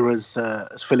a year as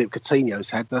Philippe Coutinho's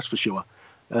had, that's for sure.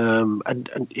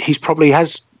 And he's probably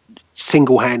has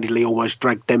single-handedly almost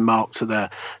dragged Denmark to the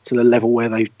level where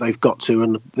they've got to,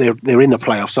 and they're in the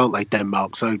playoffs, aren't they,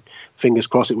 Denmark? So fingers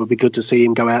crossed, it would be good to see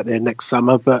him go out there next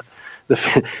summer. But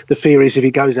the fear is if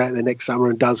he goes out there next summer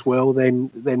and does well,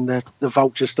 then the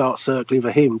vultures start circling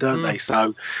for him, don't they?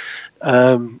 So,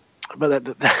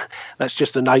 but that's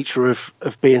just the nature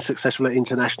of being successful at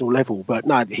international level. But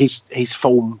no, his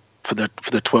form for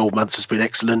the 12 months has been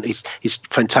excellent. He's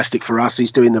fantastic for us.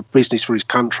 He's doing the business for his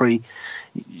country.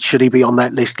 Should he be on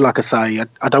that list? Like I say,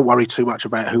 I don't worry too much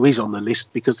about who is on the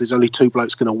list because there's only 2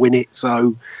 blokes going to win it.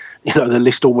 So, the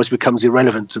list almost becomes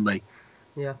irrelevant to me.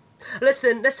 Yeah. Let's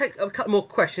take a couple more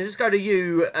questions. Let's go to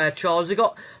you, Charles. We've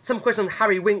got some questions on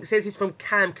Harry Winks. This is from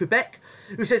Cam Quebec,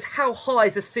 who says, how high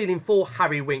is the ceiling for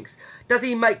Harry Winks? Does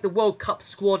he make the World Cup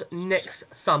squad next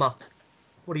summer?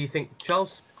 What do you think,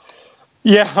 Charles?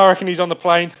 Yeah, I reckon he's on the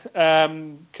plane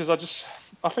because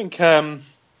I think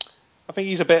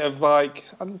he's a bit of like,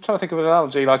 I'm trying to think of an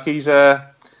analogy. Like he's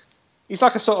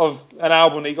like a sort of an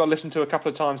album that you got to listen to a couple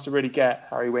of times to really get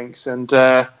Harry Winks, and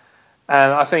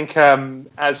I think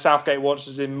as Southgate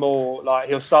watches him more, like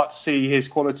he'll start to see his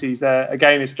qualities there.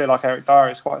 Again, it's a bit like Eric Dyer.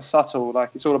 It's quite subtle.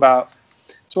 Like it's all about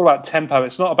tempo.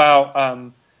 It's not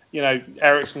about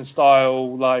Ericsson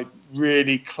style like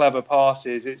really clever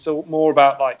passes. It's all more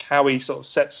about like how he sort of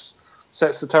sets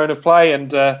the tone of play,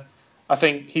 and I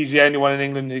think he's the only one in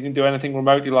England who can do anything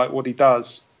remotely like what he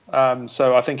does.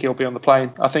 So I think he'll be on the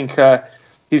plane. I think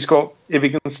he's got, if he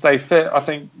can stay fit, I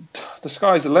think the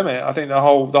sky's the limit. I think the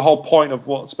whole point of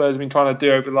what Spurs have been trying to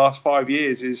do over the last 5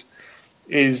 years is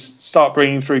start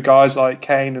bringing through guys like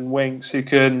Kane and Winks who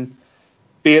can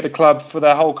be at the club for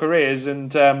their whole careers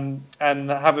and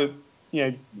have a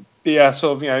be a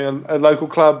sort of a local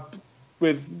club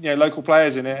with local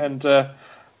players in it. And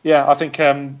I think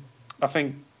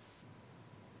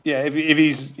if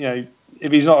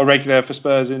he's not a regular for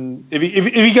Spurs, and if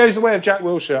he goes the way of Jack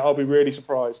Wilshere, I'll be really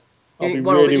surprised. I'll be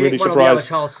really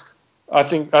surprised. I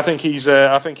think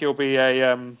he'll be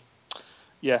a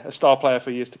star player for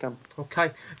years to come.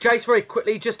 Okay, Jace, very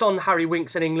quickly, just on Harry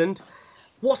Winks in England.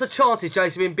 What's the chances,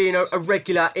 Jace, of him being a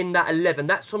regular in that 11?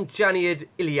 That's from Janiad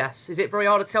Ilias. Is it very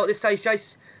hard to tell at this stage,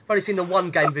 Jace? I've only seen the one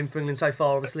game of him for England so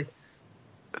far, obviously.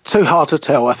 Too hard to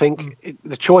tell. I think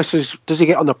the choice is, does he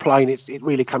get on the plane? It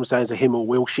really comes down to him or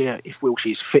Wilshere. If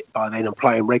Wilshere is fit by then and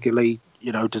playing regularly,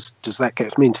 does that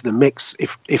get him into the mix?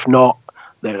 If not,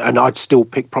 and I'd still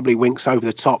pick probably Winks over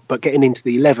the top. But getting into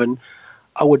the 11,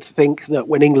 I would think that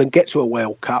when England get to a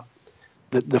World Cup,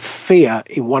 that the fear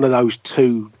in one of those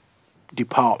two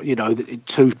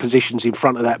two positions in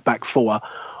front of that back four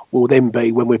will then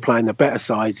be, when we're playing the better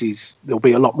sides, is there'll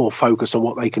be a lot more focus on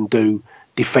what they can do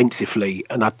defensively.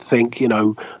 And I think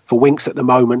for Winks at the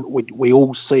moment, we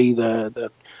all see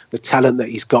the talent that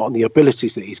he's got and the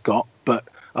abilities that he's got, but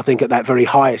I think at that very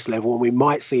highest level, and we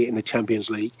might see it in the Champions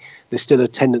League, there's still a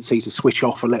tendency to switch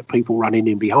off and let people run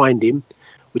in behind him,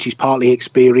 which is partly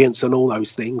experience and all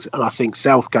those things. And I think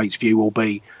Southgate's view will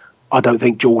be, I don't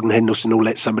think Jordan Henderson will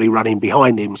let somebody run in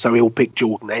behind him, so he'll pick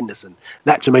Jordan Henderson.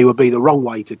 That to me would be the wrong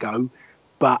way to go,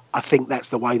 but I think that's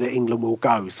the way that England will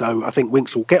go. So I think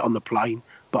Winks will get on the plane,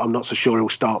 but I'm not so sure he'll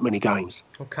start many games.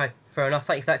 Okay, fair enough.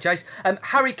 Thank you for that, Jace.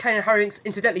 Harry Kane and Harry Winks,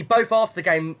 incidentally, both after the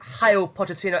game hailed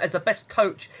Pochettino as the best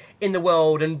coach in the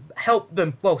world and helped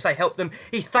them.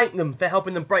 He thanked them for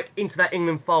helping them break into that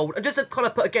England fold. And just to kind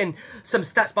of put, again, some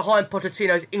stats behind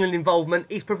Pochettino's England involvement,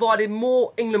 he's provided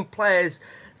more England players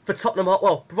for Tottenham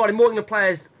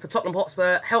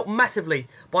Hotspur, helped massively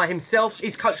by himself.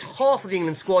 He's coached half of the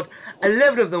England squad.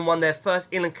 11 of them won their first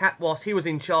England cap whilst he was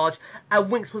in charge. And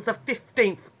Winks was the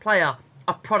 15th player,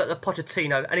 a product of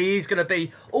Pochettino. And he is going to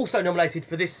be also nominated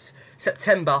for this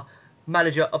September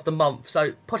Manager of the Month.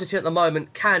 So Pochettino at the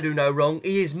moment can do no wrong.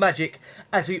 He is magic,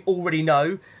 as we already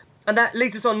know. And that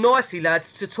leads us on nicely,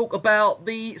 lads, to talk about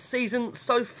the season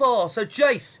so far. So,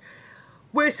 Jace,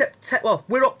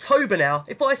 we're October now.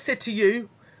 If I said to you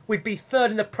we'd be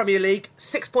third in the Premier League,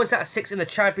 6 points out of 6 in the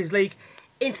Champions League,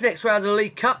 into the next round of the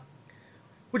League Cup,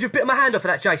 would you have bitten my hand off for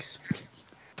that, Jace?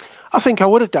 I think I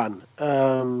would have done.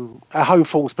 Our home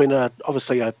form's been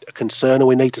obviously a concern, and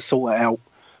we need to sort that out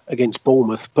against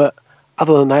Bournemouth. But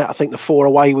other than that, I think the 4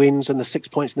 away wins and the 6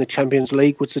 points in the Champions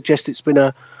League would suggest it's been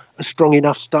a strong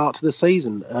enough start to the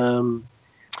season.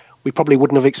 We probably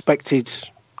wouldn't have expected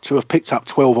to have picked up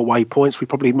 12 away points. We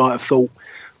probably might have thought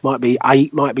might be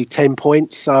 8, might be 10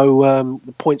 points. So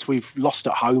the points we've lost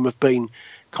at home have been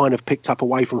kind of picked up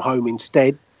away from home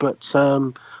instead. But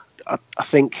I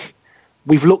think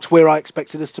we've looked where I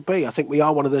expected us to be. I think we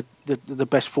are one of the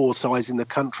best 4 sides in the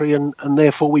country, and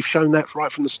therefore we've shown that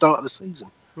right from the start of the season.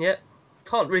 Yeah,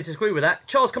 can't really disagree with that.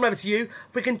 Charles, coming over to you.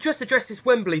 If we can just address this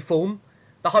Wembley form,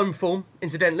 the home form,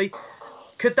 incidentally,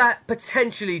 could that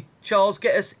potentially, Charles,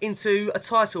 get us into a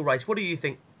title race? What do you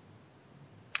think?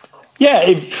 Yeah,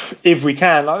 if we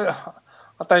can. I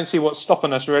don't see what's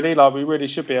stopping us, really. Like, we really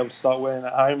should be able to start winning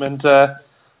at home. And I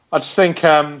just think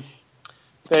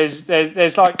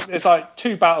there's like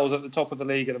 2 battles at the top of the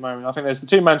league at the moment. I think there's the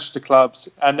 2 Manchester clubs,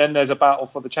 and then there's a battle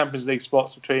for the Champions League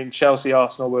spots between Chelsea,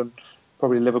 Arsenal, and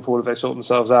probably Liverpool if they sort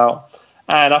themselves out.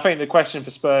 And I think the question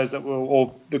for Spurs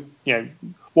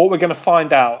what we're going to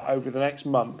find out over the next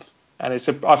month and I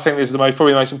think this is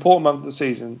probably the most important month of the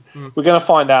season. We're going to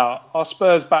find out: are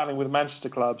Spurs battling with Manchester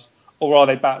clubs, or are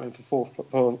they battling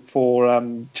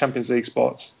for Champions League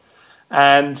spots?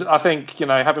 And I think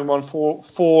having won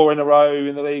four in a row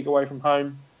in the league away from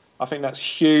home, I think that's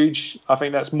huge. I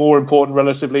think that's more important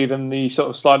relatively than the sort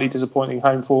of slightly disappointing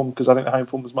home form, because I think the home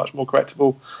form was much more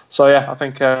correctable. So yeah, I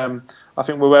think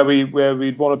we're where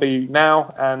we'd want to be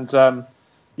now, and a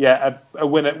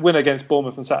win against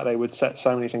Bournemouth on Saturday would set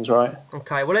so many things right.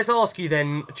 Okay, well let's ask you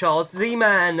then, Charles.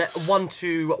 Z-Man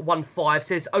 1215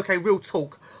 says, okay, real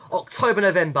talk. October,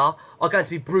 November are going to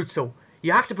be brutal.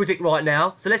 You have to predict right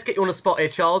now, so let's get you on the spot here,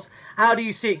 Charles. How do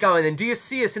you see it going then? Do you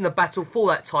see us in the battle for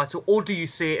that title, or do you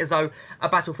see it as though a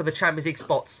battle for the Champions League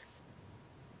spots?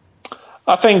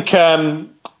 I think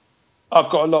I've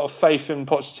got a lot of faith in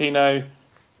Pochettino,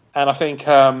 and I think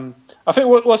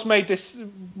what's made this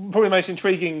probably the most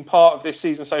intriguing part of this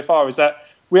season so far is that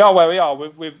we are where we are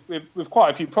with quite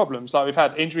a few problems. Like we've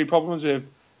had injury problems with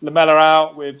Lamela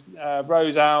out, with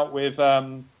Rose out, with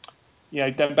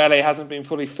Dembele hasn't been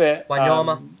fully fit.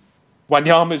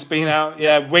 Wanyama's been out.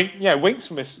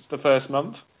 Winks missed the first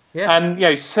month. Yeah.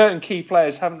 And certain key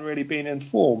players haven't really been in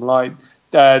form. Like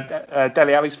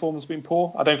Dele Alli's form has been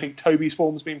poor. I don't think Toby's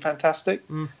form has been fantastic.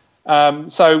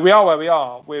 So we are where we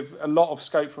are with a lot of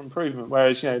scope for improvement.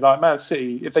 Whereas like Man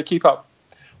City, if they keep up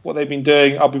what they've been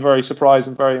doing, I'll be very surprised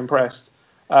and very impressed.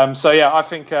 I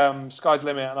think sky's the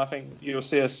limit, and I think you'll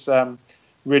see us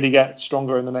really get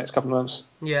stronger in the next couple of months.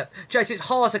 Yeah. Jason, it's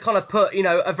hard to kind of put,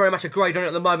 a very much a grade on it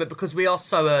at the moment because we are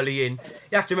so early in.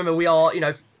 You have to remember we are,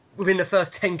 within the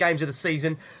first 10 games of the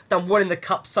season, done well in the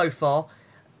Cup so far.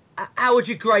 How would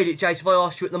you grade it, Jason, if I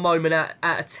asked you at the moment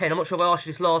out of 10? I'm not sure if I asked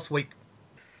you this last week.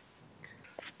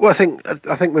 Well, I think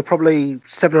we're probably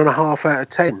 7.5 out of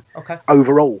 10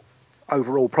 overall.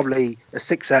 Overall, probably a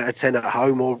 6 out of 10 at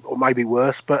home or maybe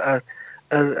worse, but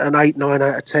an 8, 9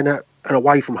 out of 10 and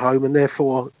away from home, and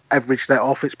therefore average that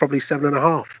off, it's probably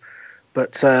 7.5.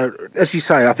 But as you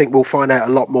say, I think we'll find out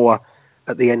a lot more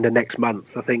at the end of next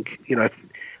month. I think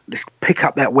let's pick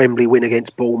up that Wembley win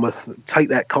against Bournemouth, take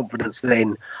that confidence.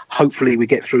 Then hopefully we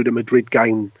get through the Madrid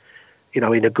game,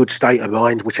 in a good state of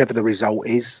mind, whichever the result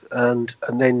is, and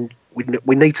then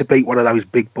we need to beat one of those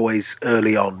big boys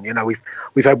early on.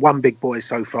 We've had one big boy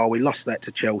so far. We lost that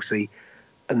to Chelsea.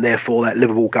 And therefore, that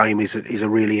Liverpool game is a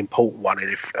really important one.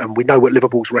 And we know what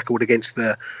Liverpool's record against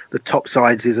the top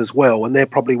sides is as well. And they're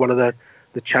probably one of the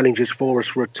challenges for us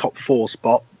for a top 4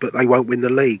 spot, but they won't win the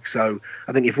league. So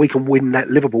I think if we can win that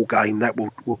Liverpool game, that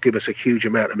will give us a huge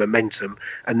amount of momentum.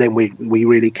 And then we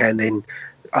really can then,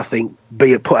 I think,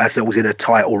 put ourselves in a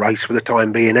title race for the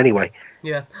time being anyway.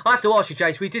 Yeah, I have to ask you,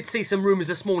 Jace, we did see some rumours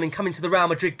this morning coming to the Real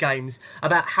Madrid games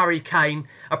about Harry Kane.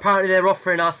 Apparently they're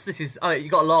offering us, you've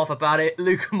got to laugh about it,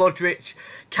 Luka Modric,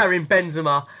 Karim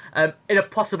Benzema, in a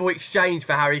possible exchange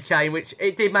for Harry Kane, which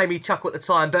it did make me chuckle at the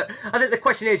time. But I think the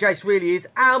question here, Jace, really is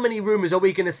how many rumours are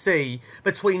we going to see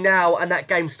between now and that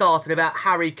game starting about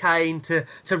Harry Kane to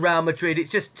Real Madrid? It's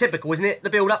just typical, isn't it,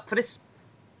 the build-up for this?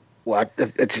 Well,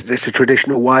 it's a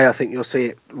traditional way. I think you'll see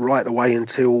it right the way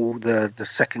until the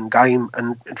second game.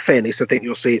 And in fairness, I think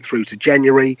you'll see it through to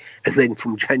January. And then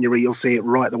from January, you'll see it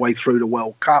right the way through the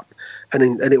World Cup.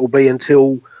 And it will be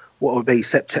until, what will be,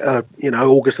 September,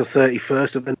 August the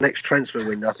 31st of the next transfer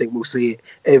window. I think we'll see it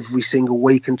every single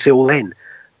week until then.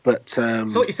 But so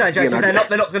what you're saying, Jason, they're not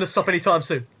going to stop anytime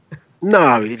soon?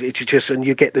 No, it's just, and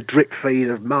you get the drip feed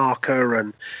of Marker,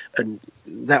 and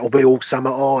that'll be all summer.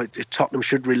 Tottenham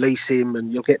should release him,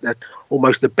 and you'll get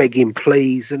almost the begging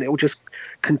pleas, and it will just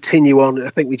continue on. I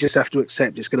think we just have to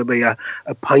accept it's going to be a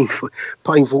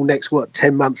painful next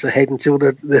 10 months ahead until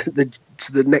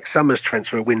the next summer's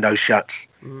transfer window shuts.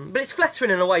 But it's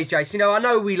flattering in a way, Jason. I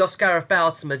know we lost Gareth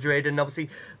Bale to Madrid, and obviously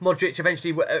Modric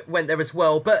eventually went there as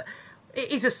well, but it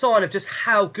is a sign of just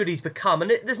how good he's become.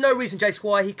 And there's no reason, Jace,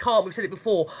 why he can't, we've said it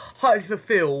before, hopefully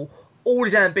fulfil all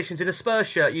his ambitions in a Spurs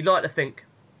shirt, you'd like to think.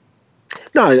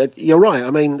 No, you're right. I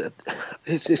mean,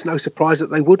 it's no surprise that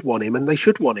they would want him, and they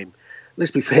should want him.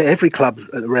 Let's be fair, every club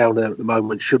around at the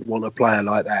moment should want a player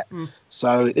like that.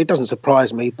 So it doesn't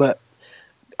surprise me, but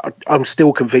I'm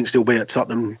still convinced he'll be at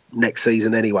Tottenham next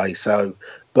season anyway. So,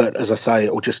 but as I say,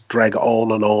 it will just drag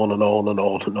on and on and on and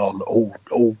on and on,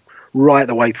 all right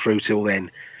the way through till then.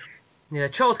 Yeah,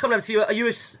 Charles, coming over to you, are you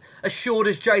as assured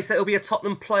as Jace that he'll be a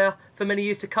Tottenham player for many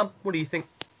years to come? What do you think?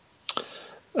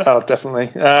 Oh,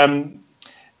 definitely.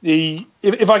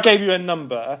 If I gave you a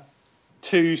number,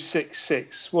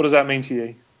 266, what does that mean to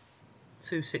you?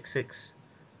 266.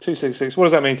 266. What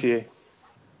does that mean to you?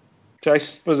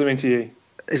 Jace, what does it mean to you?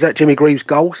 Is that Jimmy Greaves'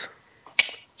 goals?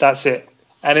 That's it.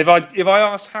 And if I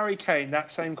asked Harry Kane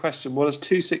that same question, what does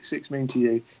 266 mean to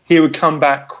you? He would come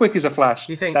back quick as a flash.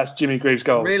 You think that's Jimmy Greaves'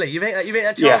 goals? Really? You think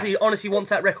that Charles? He honestly wants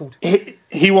that record.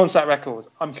 He wants that record.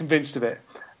 I'm convinced of it.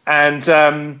 And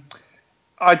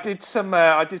I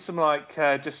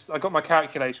got my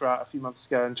calculator out a few months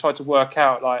ago and tried to work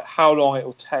out like how long it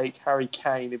will take Harry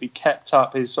Kane if he kept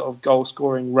up his sort of goal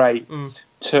scoring rate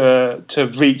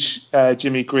to reach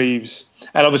Jimmy Greaves.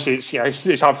 And obviously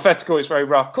it's hypothetical, it's very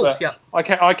rough. Of course, but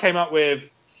yeah. I came up with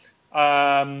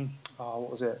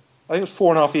what was it? I think it was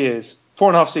 4.5 years,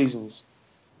 4.5 seasons.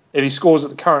 If he scores at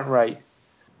the current rate,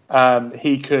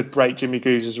 he could break Jimmy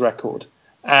Greaves' record.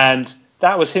 And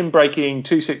that was him breaking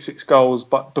 266 goals,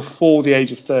 but before the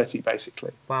age of 30,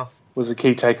 basically. Wow. Was the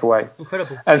key takeaway.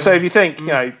 Incredible. And so if you think,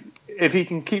 if he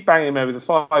can keep banging him over the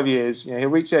 5 years, he'll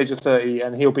reach the age of 30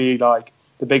 and he'll be like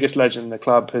the biggest legend the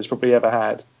club has probably ever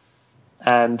had.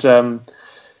 And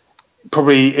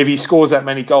probably if he scores that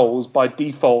many goals, by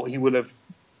default, he would have,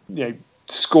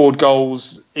 scored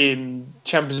goals in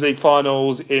Champions League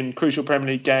finals, in crucial Premier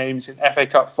League games, in FA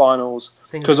Cup finals,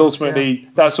 because ultimately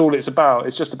that's all it's about.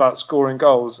 It's just about scoring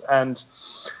goals. And,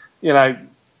 he may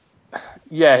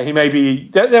be...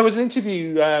 There was an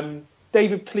interview,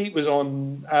 David Pleat was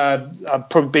on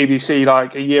probably BBC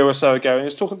like a year or so ago, and he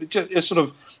was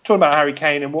talking about Harry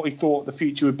Kane and what he thought the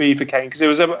future would be for Kane, because it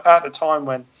was at the time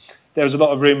when there was a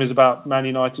lot of rumours about Man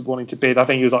United wanting to bid. I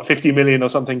think it was like 50 million or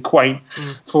something quaint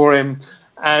for him.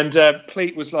 And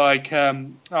Pleat was like,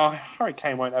 Harry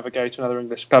Kane won't ever go to another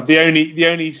English club. The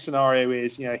only scenario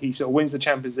is, he sort of wins the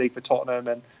Champions League for Tottenham,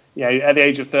 and at the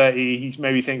age of 30, he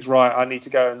maybe thinks, right, I need to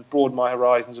go and broaden my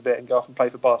horizons a bit and go off and play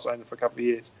for Barcelona for a couple of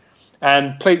years.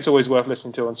 And Pleat's always worth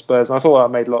listening to on Spurs, and I thought that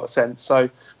made a lot of sense. So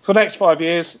for the next 5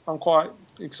 years, I'm quite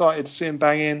excited to see him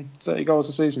bang in 30 goals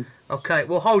a season. Okay,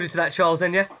 we'll hold you to that, Charles,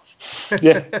 then, yeah?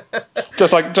 Yeah,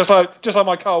 just like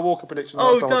my Kyle Walker prediction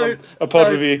last time I was on a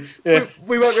pod with you. Yeah.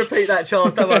 We won't repeat that,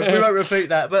 Charles. Don't worry, we won't repeat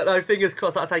that. But no, fingers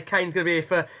crossed. Like I say, Kane's going to be here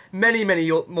for many,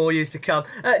 many more years to come.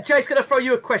 Jay's going to throw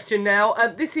you a question now.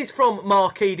 This is from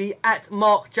Mark Eady at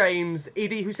Mark James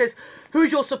Eady, who says, "Who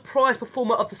is your surprise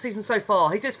performer of the season so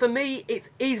far?" He says, "For me, it's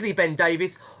easily Ben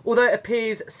Davies, although it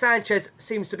appears Sanchez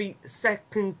seems to be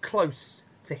second close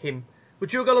to him."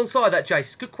 Would you go alongside that,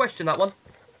 Jace? Good question, that one.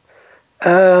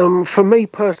 For me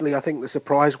personally, I think the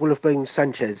surprise will have been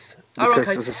Sanchez,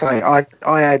 because, as I say,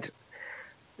 I had,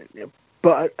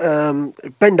 but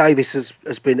Ben Davies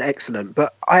has been excellent.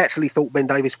 But I actually thought Ben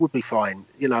Davies would be fine.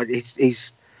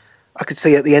 He's I could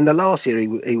see at the end of last year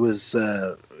he was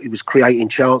creating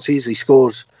chances. He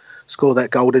scored that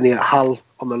goal, didn't he, at Hull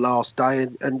on the last day,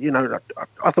 and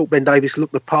I thought Ben Davies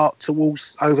looked the part to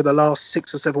Wolves over the last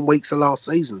 6 or 7 weeks of last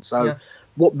season. So. Yeah.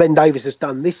 What Ben Davies has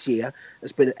done this year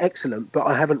has been excellent, but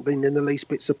I haven't been in the least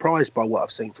bit surprised by what I've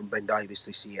seen from Ben Davies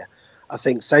this year. I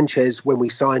think Sanchez, when we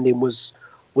signed him, was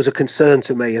a concern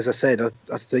to me. As I said,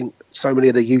 I think so many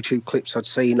of the YouTube clips I'd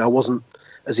seen, I wasn't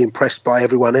as impressed by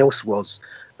everyone else was.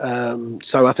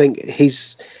 So I think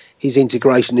his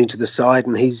integration into the side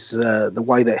and the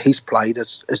way that he's played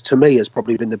as to me has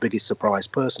probably been the biggest surprise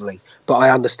personally. But I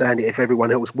understand it if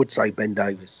everyone else would say Ben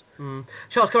Davies.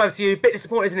 Charles, come over to you. Bit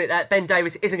disappointed, isn't it, that Ben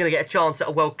Davies isn't going to get a chance at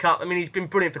a World Cup? I mean, he's been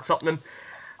brilliant for Tottenham.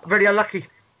 Really unlucky.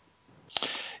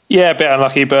 Yeah, a bit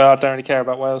unlucky, but I don't really care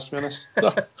about Wales, to be honest.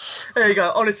 There you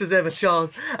go, honest as ever,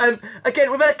 Charles. Again,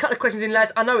 we've had a couple of questions in,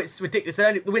 lads. I know it's ridiculous.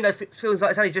 The window feels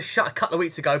like it's only just shut a couple of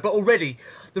weeks ago, but already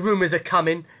the rumours are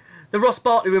coming. The Ross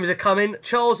Barkley rumours are coming.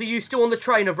 Charles, are you still on the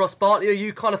train of Ross Barkley, or are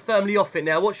you kind of firmly off it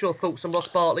now? What's your thoughts on Ross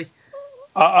Barkley?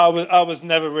 I was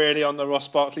never really on the Ross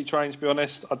Barkley train, to be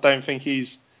honest. I don't think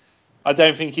he's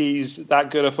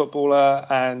that good a footballer,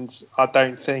 and I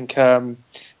don't think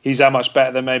he's that much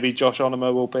better than maybe Josh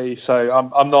Onoma will be.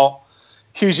 So I'm not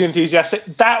hugely enthusiastic.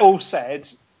 That all said,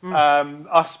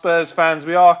 us Spurs fans,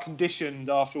 we are conditioned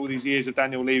after all these years of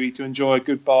Daniel Levy to enjoy a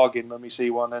good bargain when we see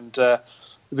one, and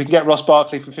if we can get Ross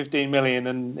Barkley for 15 million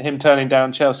and him turning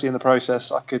down Chelsea in the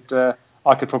process, I could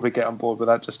probably get on board with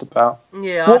that just about.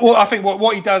 Yeah. I think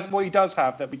what he does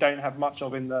have that we don't have much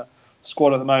of in the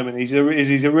squad at the moment is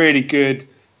he's a really good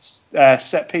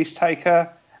set piece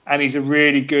taker, and he's a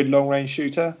really good long range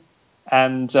shooter,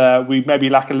 and we maybe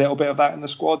lack a little bit of that in the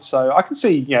squad. So I can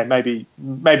see, maybe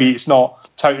it's not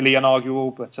totally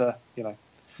unarguable, but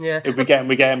Yeah. If we get him,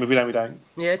 we get him. If we don't, we don't.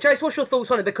 Yeah, Jace, what's your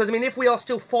thoughts on it? Because, I mean, if we are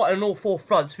still fighting on all four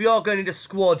fronts, we are going to need a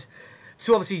squad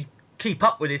to obviously keep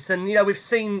up with this. And, we've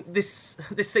seen this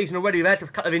season already, we've had a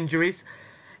couple of injuries.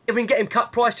 If we can get him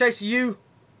cut price, Jace, are you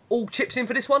all chips in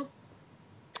for this one?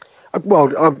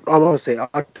 Well, I'm honestly,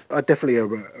 I definitely a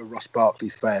Ross Barkley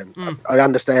fan. I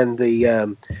understand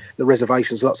the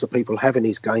reservations lots of people have in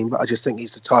his game, but I just think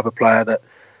he's the type of player that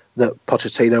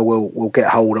Pochettino will get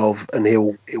hold of, and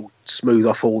he'll smooth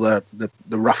off all the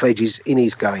rough edges in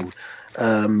his game.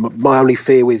 My only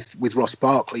fear with Ross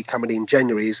Barkley coming in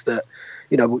January is that,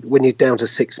 you know, when you're down to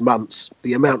 6 months,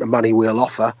 the amount of money we'll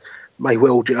offer may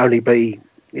well only be,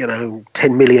 you know,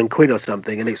 10 million quid or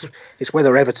something, and it's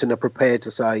whether Everton are prepared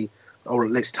to say, oh,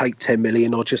 let's take 10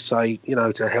 million, or just say, you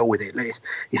know, to hell with it.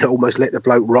 Almost let the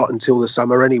bloke rot until the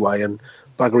summer anyway, and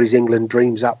bugger his England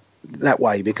dreams up that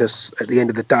way, because at the end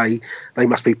of the day, they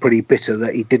must be pretty bitter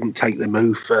that he didn't take the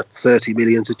move for 30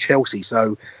 million to Chelsea.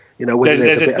 So, you know, whether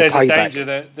there's a danger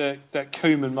that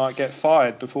Koeman might get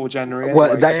fired before January. Anyway.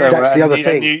 Well, that's the other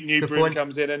thing. New Broom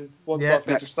comes in and wants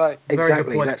Barkley to stay.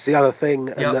 Exactly, that's the other thing.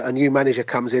 And a new manager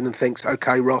comes in and thinks,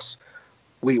 okay, Ross,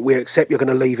 we accept you're going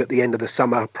to leave at the end of the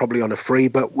summer, probably on a free,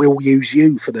 but we'll use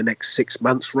you for the next 6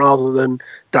 months rather than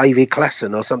Davy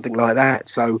Klassen or something like that.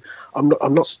 So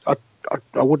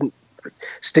I wouldn't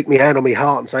stick my hand on my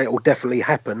heart and say it will definitely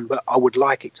happen, but I would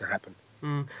like it to happen.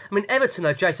 I mean, Everton,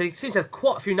 though, Jay, so they seem to have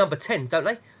quite a few number 10s, don't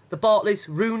they? The Bartleys,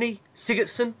 Rooney,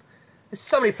 Sigurdsson. There's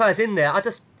so many players in there.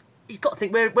 You've got to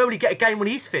think, where will he get a game when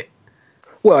he's fit?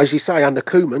 Well, as you say, under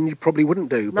Koeman, you probably wouldn't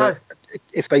do. No. But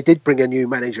if they did bring a new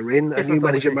manager in, a new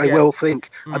manager may well think,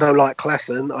 I don't like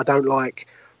Klassen, I don't like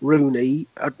Rooney,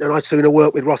 and I'd sooner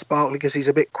work with Ross Barkley because he's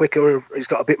a bit quicker, he's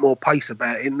got a bit more pace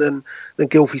about him than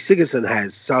Gylfi Sigurdsson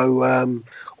has. So,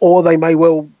 or they may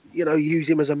well, you know, use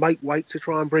him as a make weight to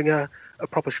try and bring a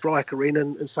proper striker in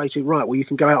and say to him, right, well, you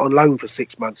can go out on loan for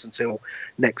 6 months until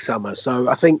next summer. So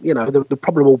I think, you know, the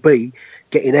problem will be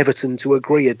getting Everton to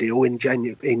agree a deal in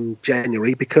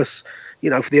January because,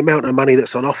 you know, for the amount of money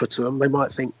that's on offer to them, they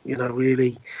might think, you know,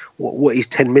 really, what is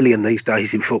 10 million these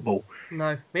days in football?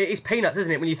 No, it is peanuts,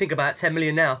 isn't it, when you think about 10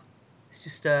 million now? It's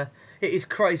just, it is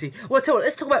crazy. Well, I tell you what,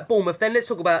 let's talk about Bournemouth then. Let's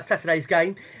talk about Saturday's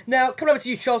game. Now, coming over to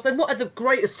you, Charles, they've not had the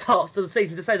greatest starts to the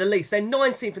season, to say the least. They're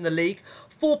 19th in the league,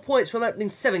 4 points from opening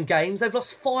 7 games. They've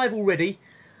lost 5 already,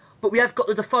 but we have got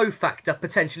the Defoe factor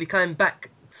potentially coming back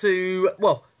to,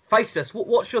 well, face us.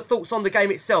 What's your thoughts on the game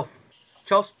itself,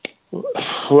 Charles?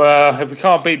 Well, if we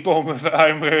can't beat Bournemouth at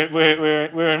home,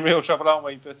 we're in real trouble, aren't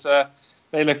we? But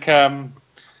they look,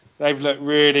 they've looked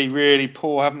really, really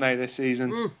poor, haven't they, this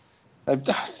season?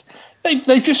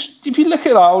 They've just, if you look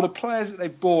at all the players that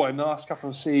they've bought in the last couple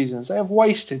of seasons, they have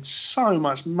wasted so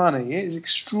much money. It is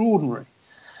extraordinary.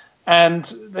 And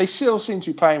they still seem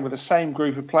to be playing with the same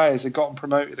group of players that got them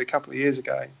promoted a couple of years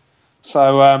ago.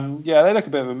 So, yeah, they look a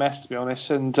bit of a mess, to be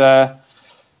honest. And,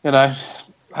 you know,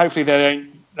 hopefully they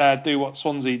don't do what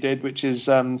Swansea did, which is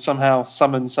somehow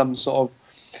summon some sort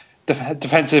of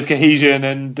defensive cohesion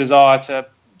and desire to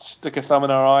stick a thumb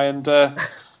in our eye. And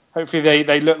hopefully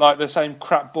they look like the same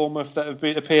crap Bournemouth that have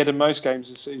appeared in most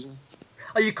games this season.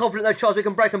 Are you confident, though, Charles, we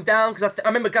can break them down? Because I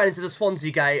remember going into the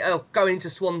Swansea game, and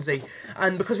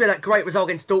because we had that great result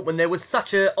against Dortmund, there was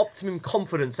such an optimum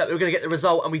confidence that we were going to get the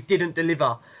result, and we didn't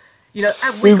deliver. You know,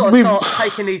 have we got to start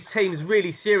taking these teams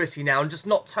really seriously now and just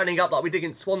not turning up like we did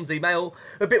against Swansea? Maybe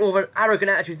a bit more of an arrogant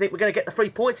attitude. Think we're going to get the 3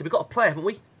 points. We've got to play, haven't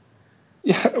we?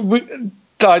 Yeah,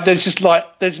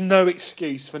 there's no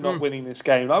excuse for not winning this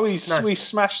game. Like we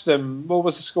smashed them. What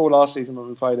was the score last season when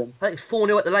we played them? I think it's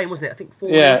 4-0 at the Lane, wasn't it? I think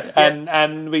 4-0. Yeah,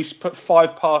 and we put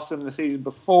 5 past them the season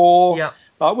before. Yeah,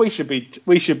 like we should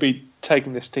be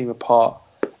taking this team apart.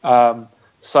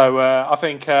 So I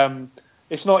think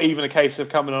it's not even a case of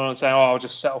coming on and saying, "Oh, I'll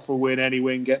just settle for a win, any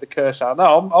win, get the curse out." No,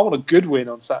 I want a good win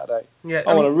on Saturday. Yeah,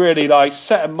 I want to really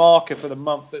set a marker for the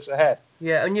month that's ahead.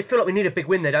 Yeah, and you feel like we need a big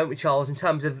win there, don't we, Charles, in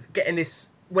terms of getting this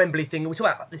Wembley thing. We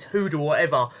talk about this hoodoo or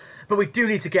whatever, but we do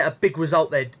need to get a big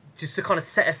result there just to kind of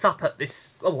set us up at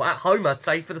this, at home, I'd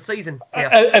say, for the season.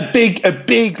 Yeah. A big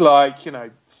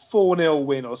 4-0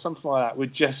 win or something like that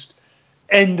would just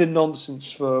end the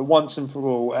nonsense for once and for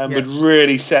all, and would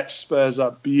really set Spurs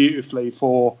up beautifully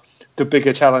for the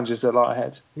bigger challenges that lie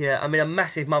ahead. Yeah, I mean, a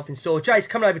massive month in store. Jace,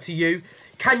 coming over to you.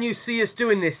 Can you see us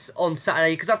doing this on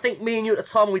Saturday? Because I think me and you at the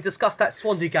time when we discussed that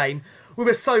Swansea game, we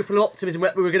were so full of optimism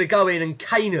that we were going to go in and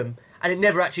cane them, and it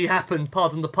never actually happened,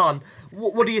 pardon the pun.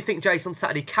 What do you think, Jace, on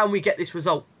Saturday? Can we get this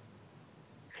result?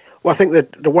 Well, I think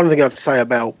that the one thing I'd say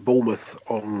about Bournemouth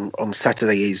on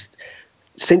Saturday is,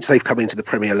 since they've come into the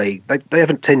Premier League, they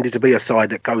haven't tended to be a side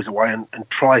that goes away and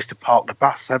tries to park the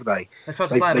bus, have they?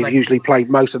 They've usually played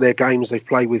most of their games. They've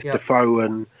played with Defoe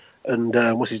and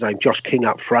what's his name, Josh King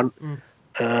up front,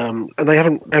 and they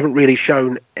haven't really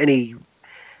shown any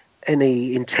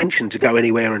intention to go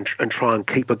anywhere and try and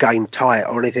keep a game tight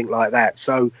or anything like that.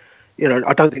 So,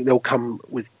 I don't think they'll come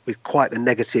with quite the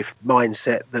negative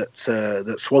mindset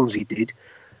that Swansea did.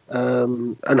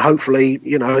 And hopefully,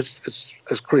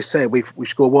 as Chris said, we've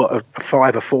scored a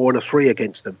 5, a 4, and a 3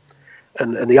 against them,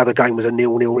 and the other game was a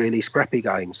 0-0, really scrappy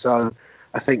game. So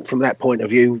I think from that point of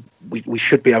view, we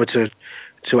should be able to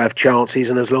have chances,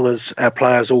 and as long as our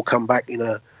players all come back in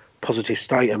a positive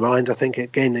state of mind, I think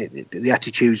again the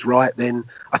attitude's right, then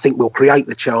I think we'll create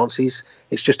the chances.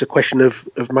 It's just a question of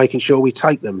making sure we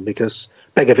take them, because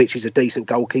Begovic is a decent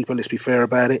goalkeeper, let's be fair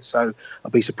about it, so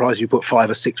I'd be surprised if you put 5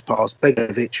 or 6 past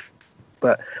Begovic,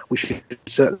 but we should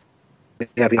certainly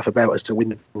have enough about us to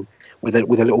win with a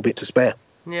little bit to spare.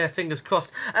 Yeah, fingers crossed.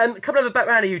 Coming over back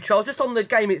round to you, Charles, just on the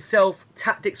game itself,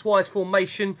 tactics-wise,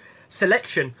 formation,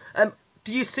 selection,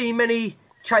 do you see many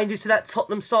changes to that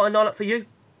Tottenham starting lineup for you?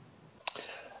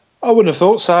 I wouldn't have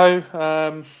thought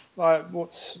so.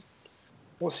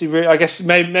 What's he really? I guess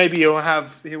maybe he'll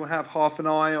have half an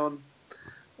eye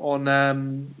on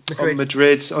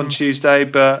Madrid on Tuesday,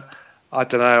 but I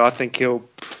don't know. I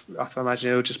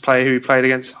imagine he'll just play who he played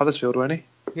against Huddersfield, won't he?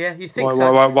 Yeah, you think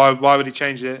so? Why would he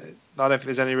change it? I don't think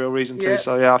there's any real reason to.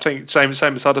 So yeah, I think same as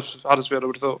Huddersfield. I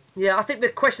would have thought. Yeah, I think the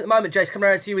question at the moment, Jace, coming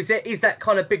around to you, is that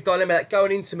kind of big dilemma that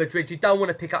going into Madrid, you don't want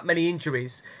to pick up many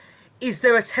injuries. Is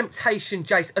there a temptation,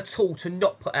 Jace, at all to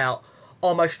not put out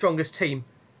our most strongest team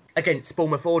against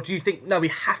Bournemouth, or do you think no, we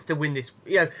have to win this?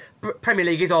 Premier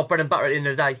League is our bread and butter at the end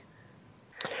of the day.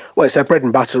 Well, it's our bread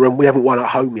and butter, and we haven't won at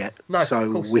home yet,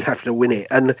 so we have to win it.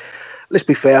 And let's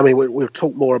be fair. I mean, we'll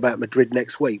talk more about Madrid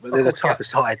next week, but they're the type of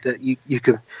side that you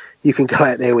can go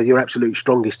out there with your absolute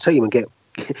strongest team and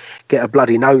get a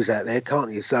bloody nose out there,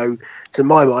 can't you? So, to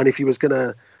my mind, if you was going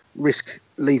to risk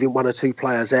leaving 1 or 2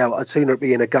 players out, I'd sooner it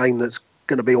be in a game that's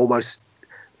going to be almost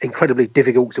incredibly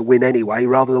difficult to win anyway,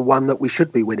 rather than one that we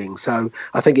should be winning. So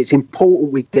I think it's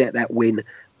important we get that win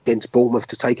against Bournemouth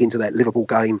to take into that Liverpool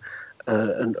game.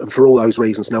 And for all those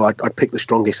reasons, no, I'd pick the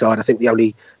strongest side. I think the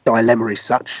only dilemma is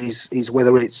such is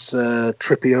whether it's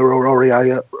Trippier or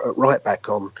Aurier at right back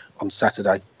on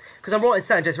Saturday. Because I'm right in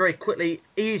saying, just very quickly,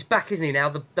 he is back, isn't he, now?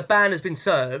 The ban has been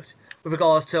served with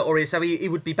regards to Aurier, so he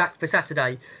would be back for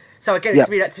Saturday. So again, it's going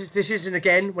to be that decision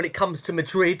again when it comes to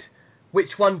Madrid.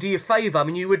 Which one do you favour? I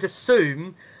mean, you would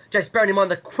assume, just bearing in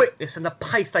mind the quickness and the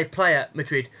pace they play at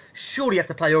Madrid, surely you have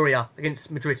to play Aurier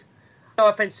against Madrid. No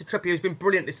offence to Trippier, who's been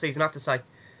brilliant this season, I have to say.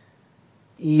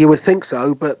 You would think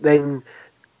so, but then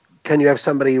can you have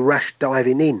somebody rash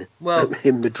diving in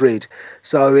Madrid?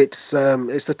 So it's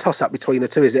the toss-up between the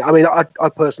two, isn't it? I mean, I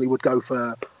personally would go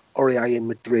for Aurier in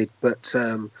Madrid, but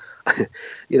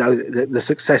the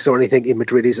success or anything in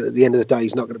Madrid is at the end of the day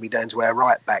is not going to be down to our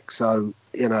right back. So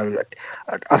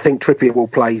I think Trippier will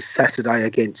play Saturday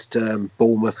against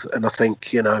Bournemouth, and I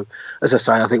think as I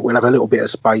say, I think we'll have a little bit of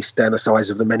space down the size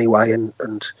of them anyway, and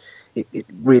it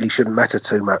really shouldn't matter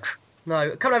too much.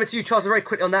 No, coming over to you, Charles, very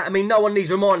quickly on that. I mean, no one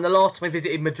needs reminding the last time we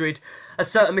visited Madrid, a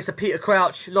certain Mr. Peter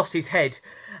Crouch lost his head.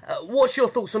 What's your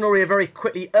thoughts on Aurier very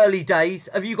quickly? Early days.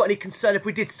 Have you got any concern if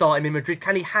we did start him in Madrid?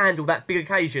 Can he handle that big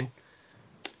occasion?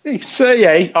 So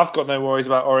yeah, I've got no worries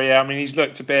about Aurier. I mean, he's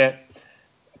looked a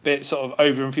bit sort of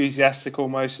over enthusiastic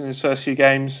almost in his first few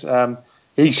games.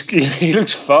 He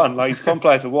looks fun. Like, he's a fun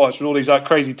player to watch with all these like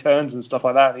crazy turns and stuff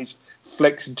like that. And he's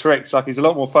flicks and tricks. Like, he's a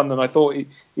lot more fun than I thought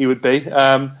he would be.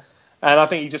 And I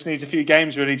think he just needs a few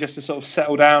games really just to sort of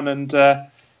settle down. And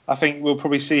I think we'll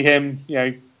probably see him.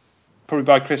 Probably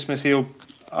by Christmas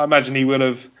I imagine he will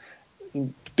have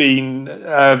been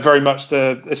very much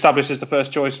established as the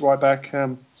first choice right back.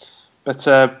 But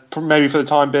maybe for the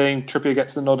time being, Trippier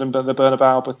gets the nod in the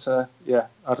Bernabeu. But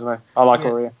I don't know. I like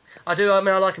Aurier. I do. I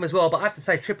mean, I like him as well. But I have to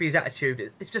say, Trippier's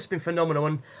attitude, it's just been phenomenal.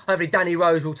 And hopefully Danny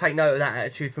Rose will take note of that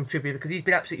attitude from Trippier, because he's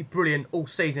been absolutely brilliant all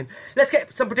season. Let's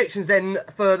get some predictions then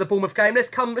for the Bournemouth game. Let's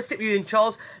stick with you in,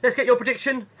 Charles. Let's get your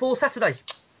prediction for Saturday.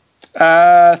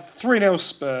 3-0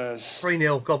 Spurs.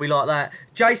 3-0. God, we like that.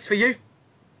 Jace, for you?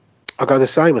 I'll go the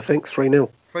same, I think. 3-0.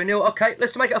 3-0, okay.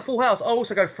 Let's make it a full house. I'll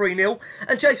also go 3-0.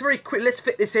 And Jace, very quick, let's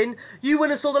fit this in. You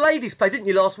went and saw the ladies play, didn't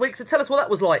you, last week? So tell us what that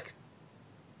was like.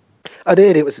 I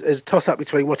did. It was a toss-up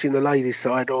between watching the ladies'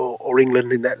 side or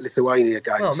England in that Lithuania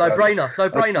game. Oh,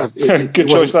 no-brainer. Good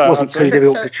choice there. It wasn't too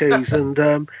difficult to choose. And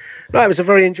no, it was a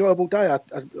very enjoyable day.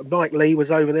 Mike Lee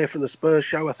was over there from the Spurs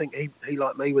show. I think he,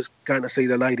 like me, was going to see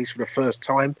the ladies for the first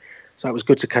time. So it was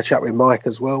good to catch up with Mike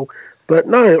as well. But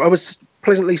no, I was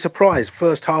pleasantly surprised.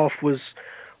 First half was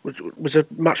a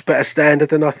much better standard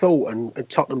than I thought. And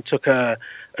Tottenham took a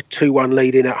 2-1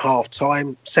 lead in at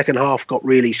half-time. Second half got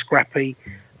really scrappy.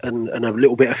 and a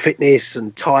little bit of fitness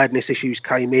and tiredness issues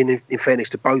came in fairness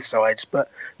to both sides.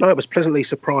 But no, I was pleasantly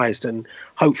surprised, and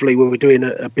hopefully we were doing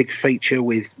a big feature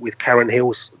with Karen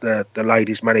Hills, the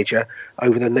ladies manager,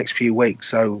 over the next few weeks.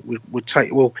 So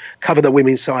we'll cover the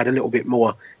women's side a little bit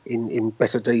more in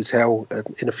better detail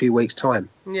in a few weeks' time.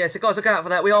 Yeah, so guys, look out for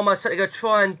that. We are most certainly going to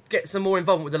try and get some more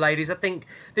involvement with the ladies. I think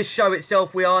this show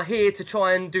itself, we are here to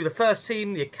try and do the first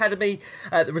team, the academy,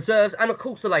 the reserves, and of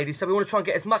course the ladies. So we want to try and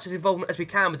get as much involvement as we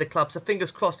can with the club. So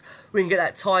fingers crossed we can get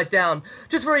that tied down.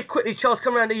 Just very quickly, Charles,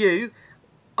 come around to you.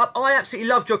 I absolutely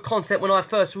loved your content when I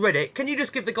first read it. Can you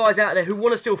just give the guys out there who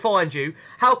want to still find you,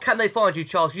 how can they find you,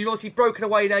 Charles? You've obviously broken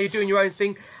away now, you're doing your own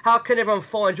thing. How can everyone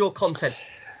find your content?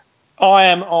 I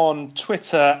am on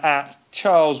Twitter at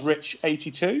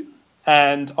CharlesRich82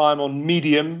 and I'm on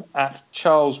Medium at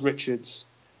Charles Richards.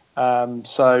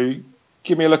 So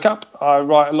give me a look up. I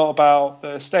write a lot about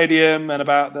the stadium and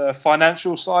about the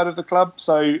financial side of the club.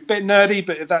 So a bit nerdy,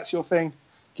 but if that's your thing,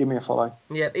 give me a follow.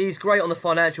 Yeah, he's great on the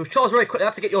financials. Charles, very quickly, I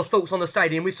have to get your thoughts on the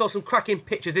stadium. We saw some cracking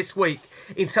pictures this week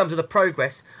in terms of the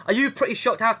progress. Are you pretty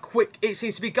shocked how quick it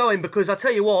seems to be going? Because I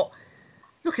tell you what,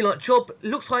 looking like job,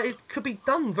 looks like it could be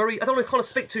done very... I don't want to kind of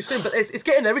speak too soon, but it's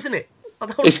getting there, isn't it?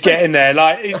 It's getting there.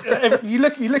 Like you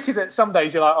look at it. Some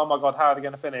days you're like, oh my god, how are they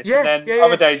going to finish? Yeah, and then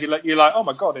other days you're like, oh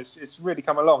my god, it's really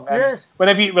come along. And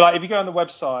whenever you if you go on the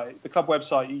website, the club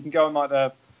website, you can go on like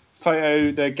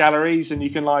the galleries, and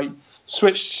you can like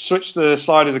switch the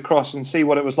sliders across and see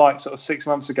what it was like sort of 6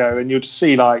 months ago, and you'll just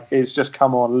see like it's just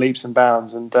come on leaps and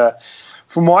bounds. And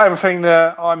from everything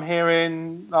that I'm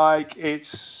hearing, like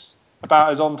it's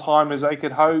about as on time as they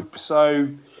could hope. So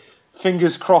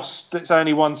fingers crossed it's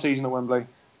only one season at Wembley.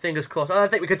 Fingers crossed. I don't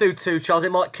think we could do two, Charles.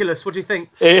 It might kill us. What do you think?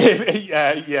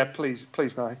 Yeah, please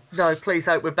no. No, please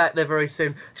hope we're back there very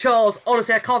soon. Charles,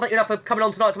 honestly, I can't thank you enough for coming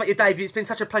on tonight to make your debut. It's been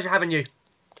such a pleasure having you.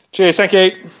 Cheers, thank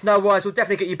you. No worries, we'll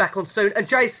definitely get you back on soon. And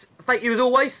Jace, thank you as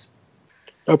always.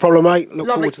 No problem, mate. Look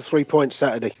forward to 3 points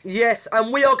Saturday. Yes,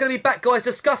 and we are going to be back, guys,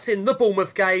 discussing the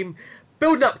Bournemouth game,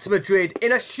 building up to Madrid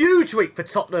in a huge week for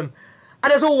Tottenham.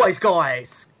 And as always,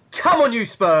 guys, come on you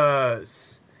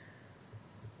Spurs!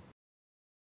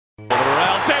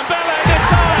 Around Dembele this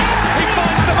time, he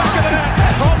finds the back of the net,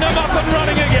 Tottenham up and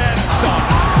running again. Son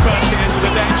bursting into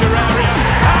the danger area,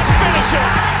 and finishing,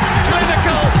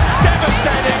 clinical,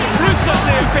 devastating,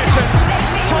 ruthlessly efficient.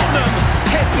 Tottenham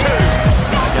hit two.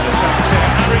 Get a chance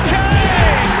here, Harry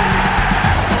Kane!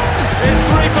 It's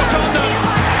three for Tottenham.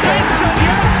 Vincent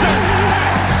Janssen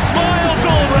smiles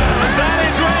all round. That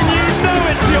is when you know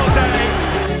it's your day.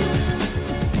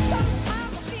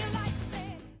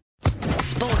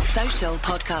 Sports Social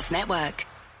Podcast Network.